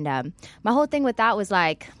represent. And my whole thing with that was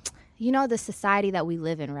like, the society that we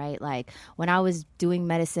live in, right? Like when I was doing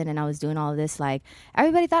medicine and I was doing all of this, like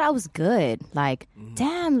everybody thought I was good. Like,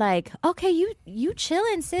 damn, like, okay, you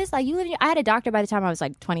chilling, sis. Like I had a doctor by the time I was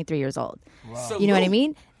like 23 years old. Wow. You know what I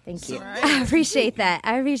mean? Thank you. I appreciate that.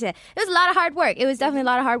 It was a lot of hard work. It was definitely a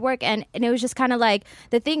lot of hard work. And it was just kind of like,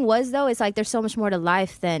 the thing was though, it's like there's so much more to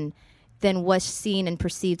life than what's seen and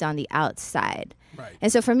perceived on the outside. Right.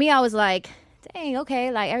 And so for me, I was like, dang,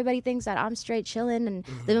 okay, like everybody thinks that I'm straight chilling and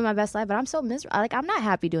living my best life, but I'm so miserable. Like I'm not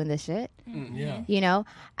happy doing this shit. Yeah.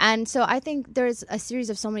 And so I think there's a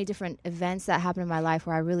series of so many different events that happened in my life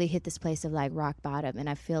where I really hit this place of like rock bottom, and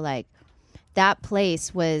I feel like that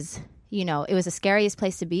place was, it was the scariest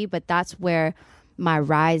place to be, but that's where my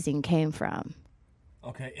rising came from.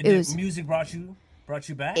 Okay. And music brought you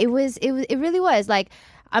back? It really was. Like,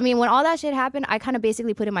 I mean, when all that shit happened, I kind of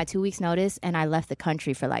basically put in my 2 weeks notice and I left the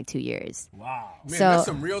country for like 2 years. Wow. Man, So- that's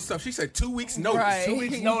some real stuff. She said 2 weeks notice. Right. 2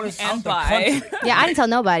 weeks notice And out the bye. country. Yeah, I didn't tell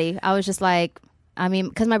nobody. I was just like,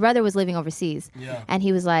 because my brother was living overseas. Yeah. And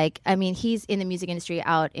he was like, he's in the music industry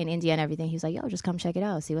out in India and everything. He was like, yo, just come check it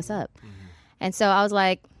out, see what's up. And so I was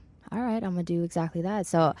like, all right, I'm going to do exactly that.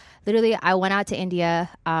 So literally I went out to India.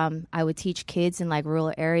 I would teach kids in like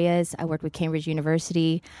rural areas. I worked with Cambridge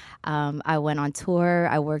University. I went on tour.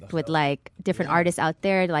 I worked with like different artists out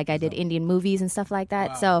there. Like I did Indian movies and stuff like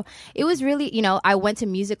that. Wow. So it was really, I went to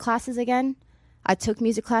music classes again. I took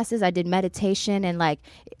music classes. I did meditation, and like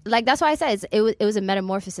that's why I said it was a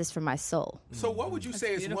metamorphosis for my soul. So what would you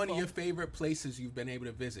say is one beautiful. of your favorite places you've been able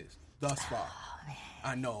to visit thus far? Oh,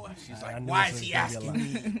 I know. She's I like, knew why this is he was gonna be a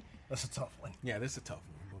asking me? That's a tough one. Yeah, this is a tough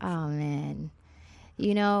one. Oh man,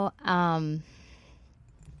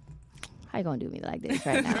 how you gonna do me like this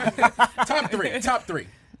right now? Top three.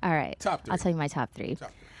 All right, Top three. I'll tell you my top three. Top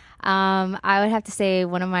three. I would have to say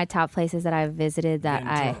one of my top places that I've visited that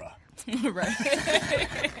Ventura.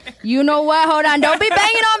 You know what? Hold on, don't be banging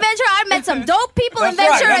on Ventura. I met some dope people in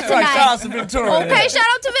That's Ventura right. That's right. tonight. Shout out to Ventura. Okay, shout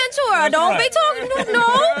out to Ventura. That's Don't right. be talking. No,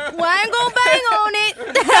 I ain't gonna bang on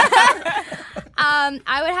it.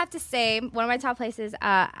 I would have to say one of my top places.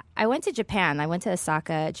 I went to Japan. I went to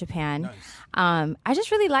Osaka, Japan. Nice. I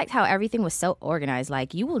just really liked how everything was so organized.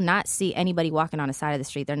 Like you will not see anybody walking on the side of the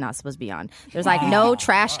street they're not supposed to be on. There's like no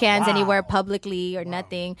trash cans anywhere publicly or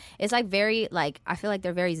nothing. It's like very like I feel like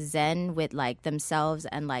they're very zen with like themselves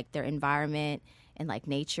and like their environment and like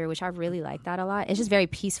nature, which I really like that a lot. It's just very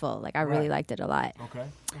peaceful. Like I really liked it a lot. Okay.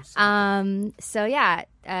 So yeah,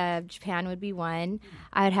 Japan would be one.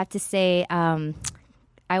 I would have to say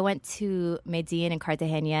I went to Medellin and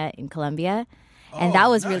Cartagena in Colombia. And that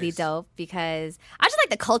was really nice. dope because I just like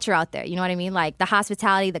the culture out there. You know what I mean? Like the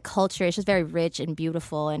hospitality, the culture. It's just very rich and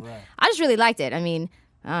beautiful. And I just really liked it. I mean,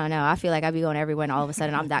 I don't know. I feel like I'd be going everywhere, and all of a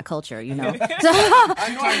sudden I'm that culture, you know.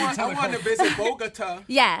 I know I want to visit Bogota,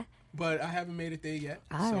 Yeah. but I haven't made it there yet.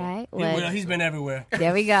 All so. right. Well, he's been everywhere.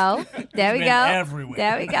 There we go. There we been go. everywhere.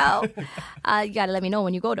 There we go. You gotta let me know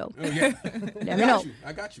when you go though. Oh, yeah. Let me know.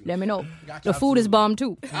 I got you. Let me know. Got you. The food is bomb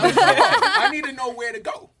too. I need to know where to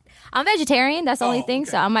go. I'm vegetarian. That's the only thing.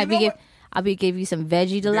 Okay. So I might You know be I'll be give you some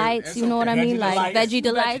veggie delights. that's You know what I okay. mean? Veggie Like delights. veggie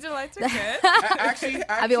delights. Veggie delights are good. Actually,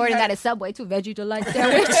 I'll be ordering that at Subway too. Veggie delight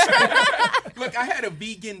sandwich. Look, I had a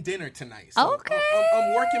vegan dinner tonight. So Okay.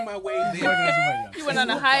 I'm working my way there. You went on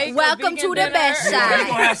a hike. Welcome to the best We're side.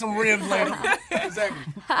 gonna have some ribs later.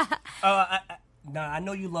 Exactly. Now I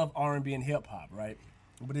know you love R&B and hip hop, right?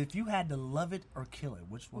 But if you had to love it or kill it,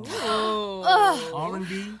 which one?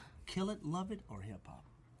 R&B, kill it, love it, or hip hop?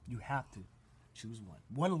 You have to choose one.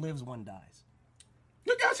 One lives, one dies.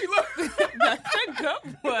 Look how she look. That's a good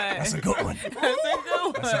one. That's a good one. That's a good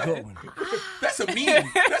one. That's a good one. That's a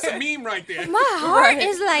meme. That's a meme right there. My heart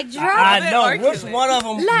is like dropping. I know or which kill it? one of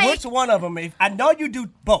them. Like- Which one of them? I know you do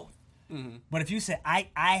both. But if you say I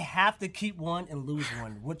have to keep one and lose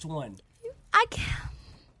one, which one? I can't.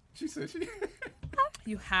 She said she.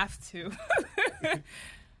 You have to.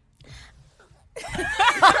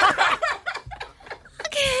 I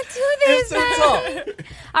can't do this. It's too tough.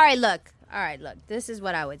 All right, look. This is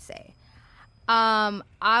what I would say.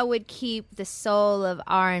 I would keep the soul of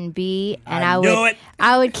R&B, and I knew it.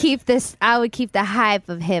 I would keep this. I would keep the hype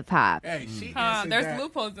of hip hop. Hey, she answered There's that.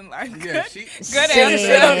 loopholes in life. Yeah, she. Good Shit.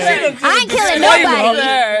 answer. I ain't killing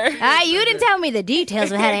Disclaimer. nobody. You didn't tell me the details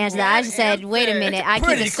of how to answer that. I just said, wait a minute. I keep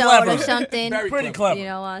Pretty the soul clever. of something. Very Pretty clever. clever. You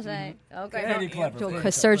know what I'm saying? Okay. Pretty clever. Do Pretty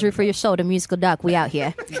a surgery for your shoulder, musical duck. We out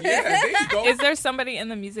here. Yeah, there you go. Is there somebody in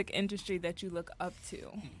the music industry that you look up to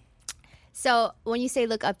So when you say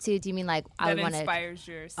look up to, do you mean like I that would want to? inspires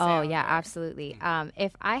your Oh sound? yeah, absolutely.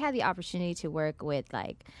 If I had the opportunity to work with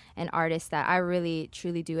like an artist that I really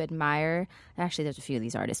truly do admire, actually there's a few of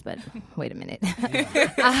these artists, but wait a minute.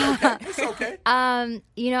 It's okay.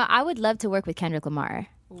 You know, I would love to work with Kendrick Lamar.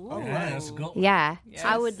 Oh, man, that's a good one. Yeah, Yes.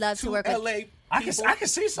 I would love to To work with. LA. I can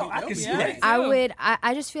see so. I can see Yeah. that. I would.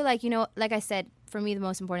 I just feel like, you know, like I said, for me the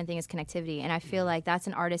most important thing is connectivity, and I feel like that's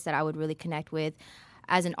an artist that I would really connect with.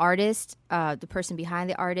 As an artist, the person behind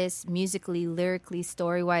the artist, musically, lyrically,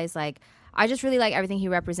 story-wise, like I just really like everything he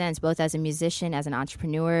represents, both as a musician, as an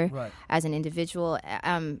entrepreneur, Right. as an individual.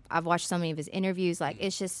 I've watched so many of his interviews. Like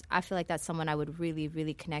it's just, I feel like that's someone I would really,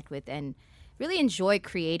 really connect with and really enjoy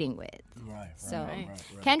creating with. Right. So, right.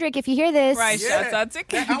 Kendrick, if you hear this, Right, Yeah. shouts out to I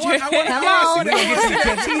Kendrick. want to Come ask on. you.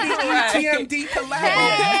 TMD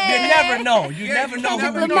collab. You never know. You Yeah, never you know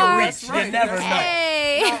never who know. you're That's rich. right. You never That's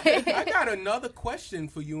know. hey. I got another question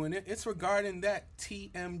for you, and it's regarding that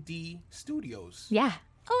TMD Studios. Yeah.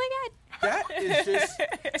 Oh my God. That is just.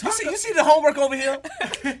 You see the homework over here?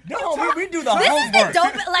 No, we do the This is homework. the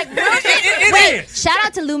dope, like real shit. It Wait, is. shout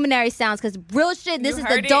out to Luminary Sounds because real shit. This You is the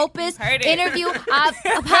heard it. dopest You heard it. interview podcast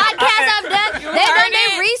I've done. They've done heard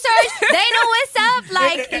their it. research. They know what's up.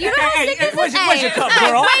 Like you know how sick this Where's is. your cup,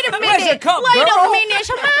 girl? Wait a minute. Where's your cup, Wait girl? a minute.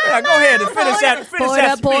 Yeah, go ahead and finish that. Finish Pour it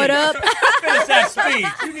that up. Pour it speech. up. Finish that speech.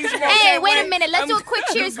 You need some more Hey, champagne? wait a minute. Let's do a quick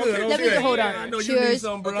cheers. good, Let me okay. hold I on. know you need Cheers.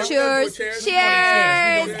 some, bro. Cheers. Cheers.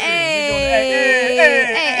 Cheers. Cheers. Hey.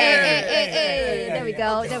 There we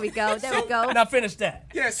go. There we go. There we go. Now finish that.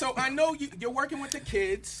 Yeah, so I know you're working with the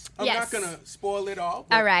kids. I'm Yes. not going to spoil it all.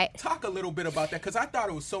 but All right. Talk a little bit about that because I thought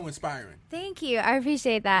it was so inspiring. Thank you. I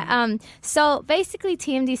appreciate that. So basically,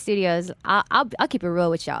 TMD Studios. I'll keep it real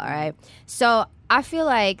with y'all. All right. So I feel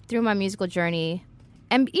like through my musical journey,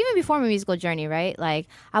 and even before my musical journey, right? Like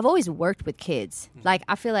I've always worked with kids. Like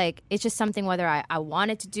I feel like it's just something whether I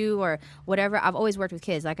wanted to do or whatever. I've always worked with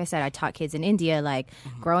kids. Like I said, I taught kids in India. Like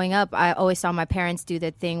growing up, I always saw my parents do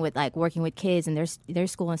the thing with like working with kids and their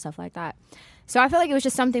school and stuff like that. So I feel like it was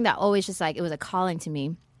just something that always just like it was a calling to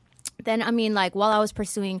me. Then, I mean, like, while I was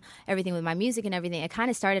pursuing everything with my music and everything, it kind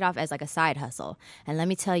of started off as, like, a side hustle. And let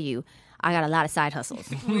me tell you, I got a lot of side hustles,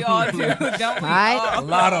 We all do, don't we? all right? A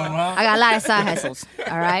lot of them, huh? I got a lot of side hustles,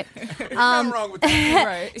 all right? Nothing wrong with that.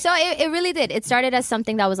 Right. So it really did. It started as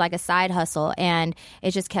something that was like a side hustle, and it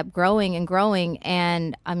just kept growing and growing.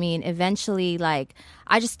 And, I mean, eventually, like,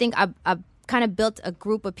 I just think I kind of built a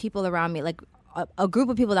group of people around me, like, a group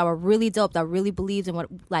of people that were really dope, that really believed in what,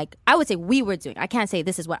 like, I would say we were doing. I can't say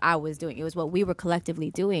this is what I was doing. It was what we were collectively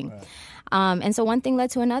doing. Right. And so one thing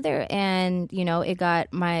led to another, and, you know, it got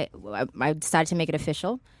I decided to make it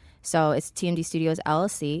official. So it's TMD Studios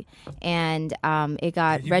LLC, and it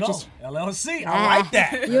got There you registered. go. LLC. I like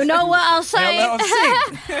that. You know what I'll say.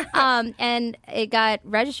 LLC. And it got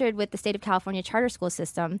registered with the state of California charter school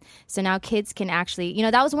system. So now kids can actually,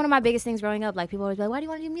 that was one of my biggest things growing up. Like people always be like, why do you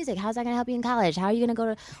want to do music? How's that going to help you in college? How are you going to go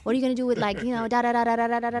to, what are you going to do with da da da da da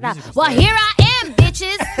da da da. Well, here I am,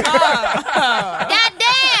 bitches.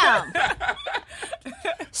 Goddamn.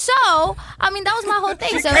 So, that was my whole thing.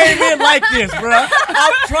 She came in like this, bro.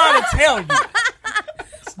 I'm trying to tell you.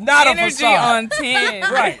 It's not a Energy facade. on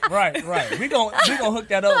 10. Right. We gonna hook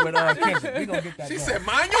that up with Kendrick. We gonna get that She done. said,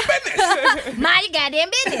 mind your business. Mind your goddamn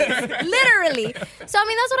business. Literally. So,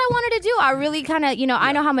 that's what I wanted to do. I really kind of,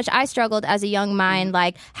 I know how much I struggled as a young mind,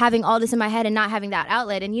 like having all this in my head and not having that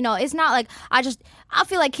outlet. And, it's not like I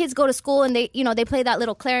feel like kids go to school and they play that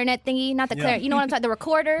little clarinet thingy, not the clarinet, you know what I'm talking, the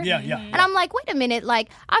recorder. Yeah. And I'm like, wait a minute, like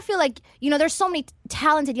I feel like, there's so many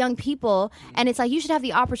talented young people, and it's like you should have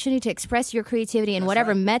the opportunity to express your creativity in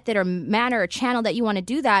whatever method or manner or channel that you want to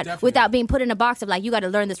do that without being put in a box of like, you got to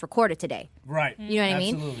learn this recorder today. Right. You know what I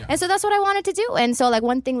mean? Absolutely. And so that's what I wanted to do. And so like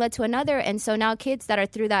one thing led to another. And so now kids that are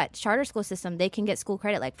through that charter school system, they can get school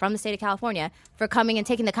credit like from the state of California for coming and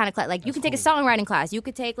taking the kind of class. Like you can take a songwriting class. You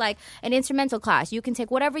could take like an instrumental class. You can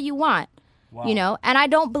take whatever you want. Wow. And I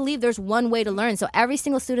don't believe there's one way to learn. So every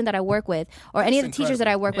single student that I work with or any of the teachers that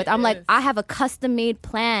I work with, I'm like, I have a custom made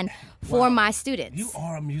plan for my students. You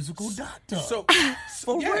are a musical doctor. So,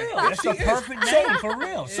 for yeah, real. That's a perfect name, for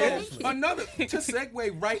real. So Seriously. to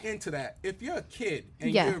segue right into that, if you're a kid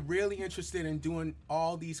and you're really interested in doing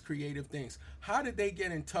all these creative things, how did they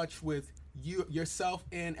get in touch with yourself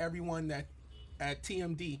and everyone that at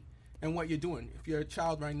TMD and what you're doing? If you're a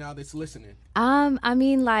child right now that's listening.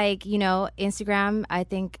 Instagram, I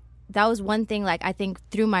think that was one thing, like I think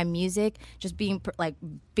through my music, just being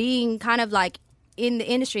kind of like in the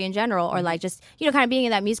industry in general, or like just kind of being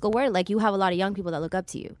in that musical world, like you have a lot of young people that look up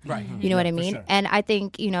to you, right? You know what I mean? Sure. And I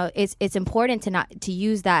think it's important to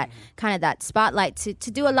use that kind of that spotlight to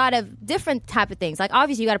do a lot of different type of things. Like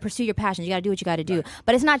obviously you got to pursue your passions, you got to do what you got to do,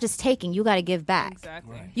 but it's not just taking. You got to give back.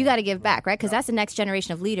 Exactly. You got to give back, right? Because that's the next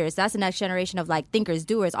generation of leaders. That's the next generation of like thinkers,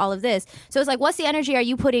 doers, all of this. So it's like, what's the energy are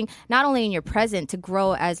you putting not only in your present to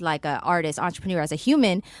grow as like an artist, entrepreneur, as a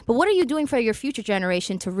human, but what are you doing for your future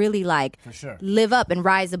generation to really like live up and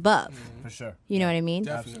rise above? For sure. You know what I mean?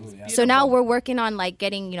 Definitely. So now we're working on like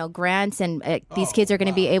getting grants, and these kids are going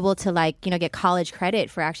to be able to like get college credit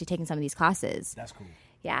for actually taking some of these classes. That's cool.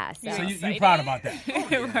 Yeah. So you're proud about that?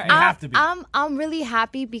 You have to be. I'm really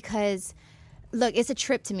happy because, look, it's a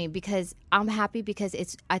trip to me because I'm happy because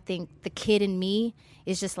I think the kid in me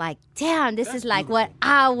is just like, damn, this is like what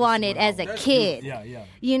I wanted as a kid.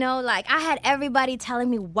 Yeah. Like I had everybody telling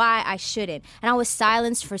me why I shouldn't. And I was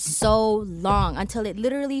silenced for so long until it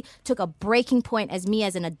literally took a breaking point as me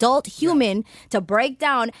as an adult human to break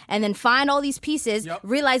down and then find all these pieces,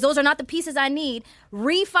 realize those are not the pieces I need,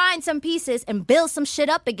 refine some pieces and build some shit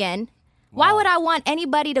up again. Wow. Why would I want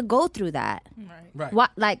anybody to go through that? Right. What,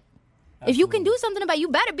 like, if you can do something about it, you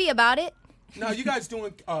better be about it. Now, you guys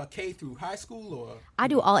doing K through high school or? I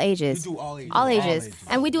do all ages. You do all ages. All ages.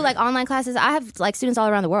 And we do like online classes. I have like students all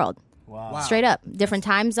around the world. Wow. Straight up. Different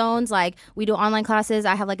time zones. Like we do online classes.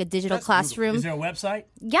 I have like a digital classroom. Is there a website?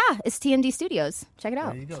 Yeah, it's TMD Studios. Check it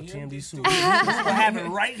out. There you go, TMD Studios. We're going to have it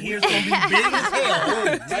right here. It's going to be big as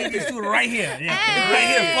hell. TMD Studios right here. Yeah. Right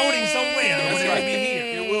here, floating somewhere. It's going to be here.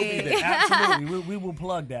 It will be there. Absolutely. We will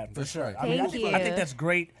plug that for sure. Thank you. I think that's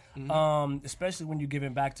great, especially when you're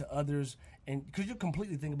giving back to others. And because you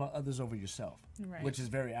completely think about others over yourself, which is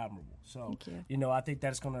very admirable. So, I think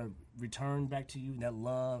that's going to return back to you, that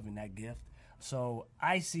love and that gift. So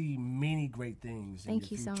I see many great things in your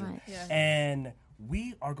future. Thank you so much. Yeah. And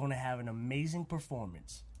we are going to have an amazing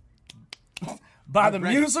performance by the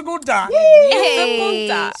musical doc.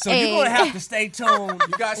 Hey. So you're going to have to stay tuned.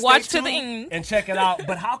 You guys Watch stay to the tuned. end. And check it out.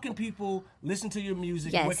 But how can people listen to your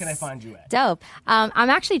music? Yes. And where can they find you at? Dope. I'm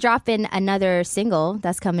actually dropping another single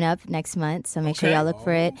that's coming up next month, so make sure y'all look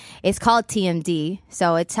for it. It's called TMD,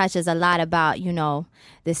 so it touches a lot about,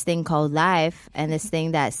 this thing called life and this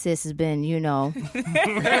thing that sis has been, you know what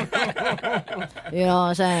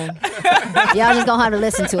I'm saying? Y'all just gonna have to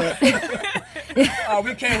listen to it. Oh,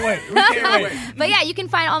 we can't wait. We can't wait. But yeah, you can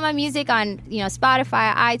find all my music on,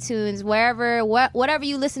 Spotify, iTunes, wherever, whatever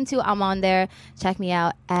you listen to, I'm on there. Check me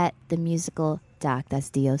out at The Musical Doc. That's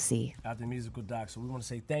DOC. At The Musical Doc. So we want to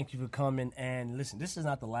say thank you for coming. And listen, this is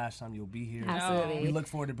not the last time you'll be here. Absolutely. We look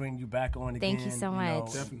forward to bringing you back on again. Thank you so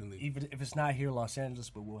much. Definitely. Even if it's not here in Los Angeles,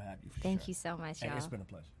 but we'll have you for sure. Thank you so much, Hey, y'all. it's been a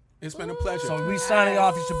pleasure. It's been a pleasure. So we signing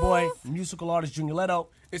off. It's your boy, musical artist Junior Leto.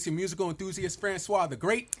 It's your musical enthusiast Francois the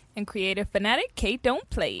Great. And creative fanatic Kate Don't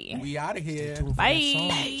Play. We out of here.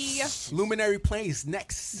 Bye. Luminary Plays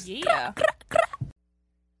next. Yeah.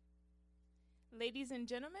 Ladies and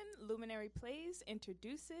gentlemen, Luminary Plays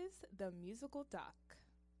introduces the musical doc.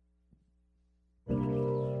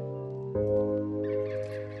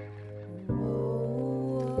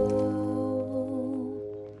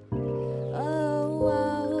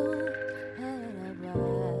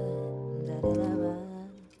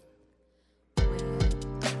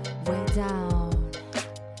 Way down,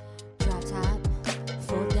 drop top,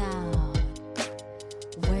 fall down.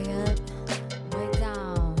 Way up, way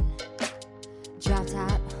down, drop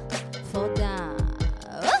top, fall down.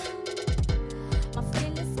 My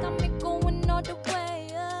feelings got me going all the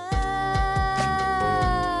way up.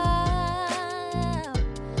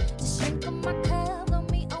 Just shrink on my curve on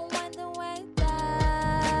me, unwind the way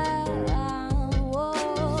down.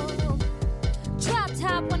 Whoa. Drop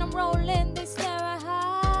top when I'm rolling, they stare at high.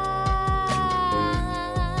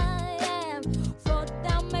 Fall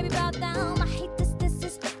down, maybe bow down. I hate this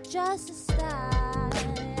is just a style.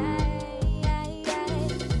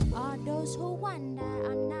 All those who wonder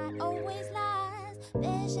are not always lies.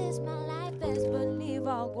 This is my life, best believe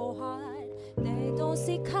I'll go hard. They don't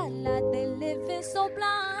see color, they living so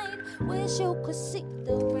blind. Wish you could see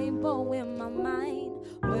the rainbow in my mind.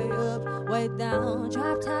 Way up, way down,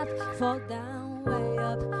 drop top, fall down. Way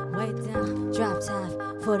up, way down, drop top,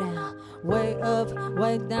 fall down. Way up,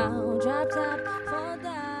 way down, drop top, fall down.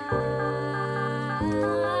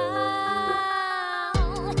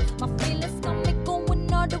 My feelings got me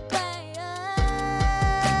going all the way up.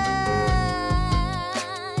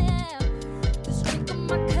 This drink on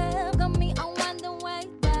my curve got me unwind the way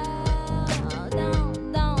down,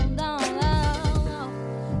 down, down, down.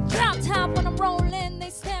 Drop top when I'm rolling, they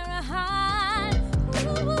stare at high.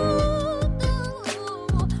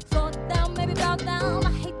 Fall down, maybe bow down.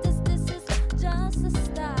 I hate this is just a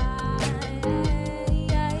style.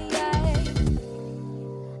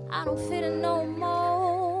 I don't fit in no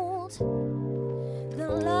mold. The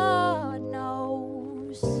Lord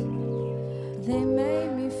knows. They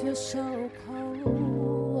made me feel so cold,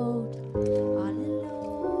 all alone.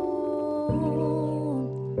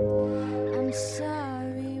 I'm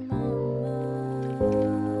sorry, Mama.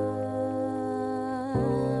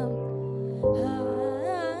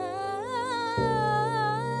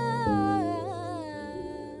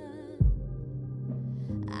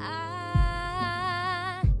 I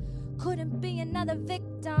couldn't be another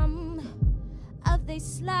victim of they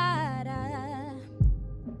slaughter.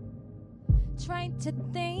 Trying to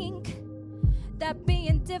think that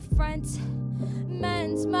being different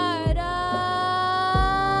meant murder.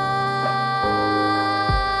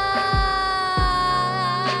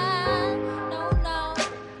 No,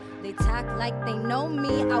 they talk like they know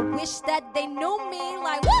me. I wish that they knew me.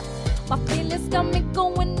 Like, what? My feelings got me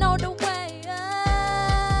going all the way up.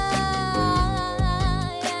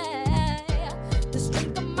 The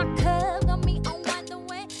streak of my curve got me unwind the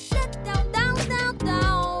way. Down, down, down,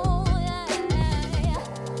 down.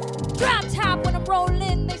 Drop top when I'm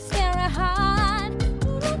rolling, they stare at high.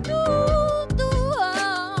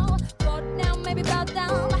 Fall down, maybe bow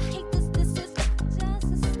down. I hate this is just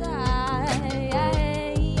a style.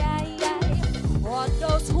 All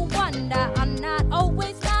those who wonder are not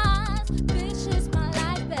always lies. This is my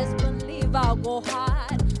life, best believe I'll go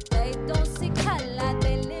hard. They don't see color,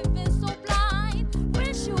 they living so blind.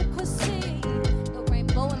 Wish you could see the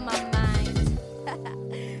rainbow in my mind.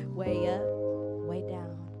 Way up, way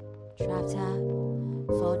down, drop top,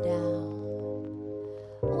 fall down.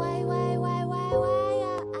 Way up,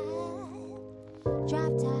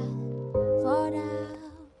 drop top, fall down.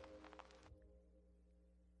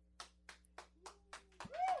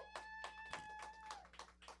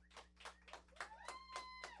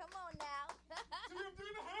 Come on now.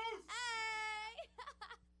 Hey.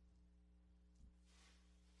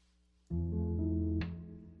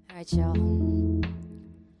 All right, y'all.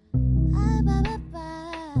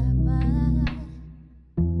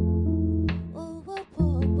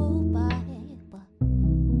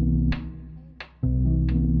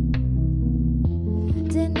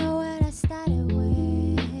 Didn't know what I started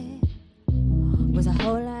with. Was a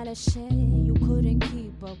whole lot of shit you couldn't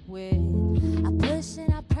keep up with. I pushed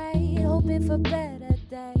and I prayed, hoping for better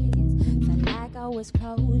days. Felt like I was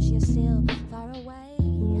close, you're still far away.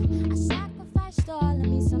 I sacrificed all of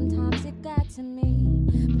me, sometimes it got to me.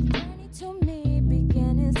 But the journey to me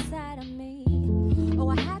began inside of me. Oh,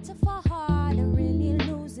 I had to fall hard and really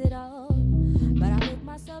lose it all. But I picked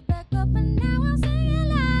myself back up and now I'm singing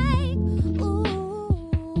like,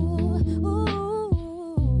 ooh.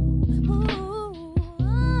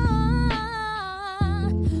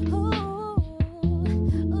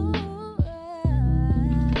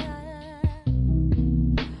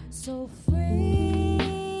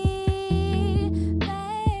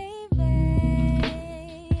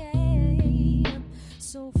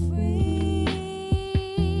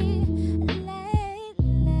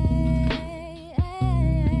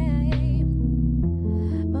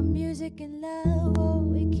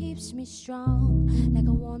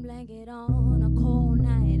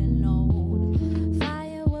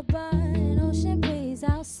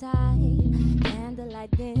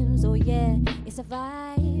 light dims. Oh yeah, it's a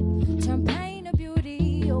vibe. Turn pain to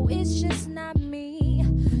beauty. Oh, it's just not me.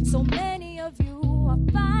 So many of you are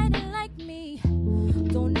fighting like me.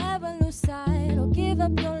 Don't ever lose sight or give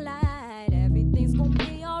up your light. Everything's gonna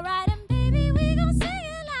be alright, and baby, we gon' sing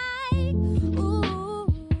it like ooh,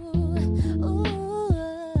 ooh, ooh,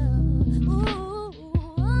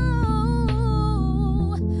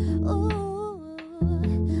 ooh.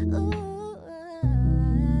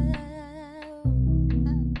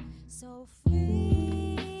 So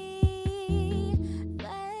free,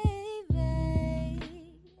 baby.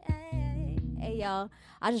 Hey, y'all.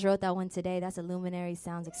 I just wrote that one today. That's a Luminary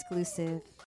Sounds exclusive.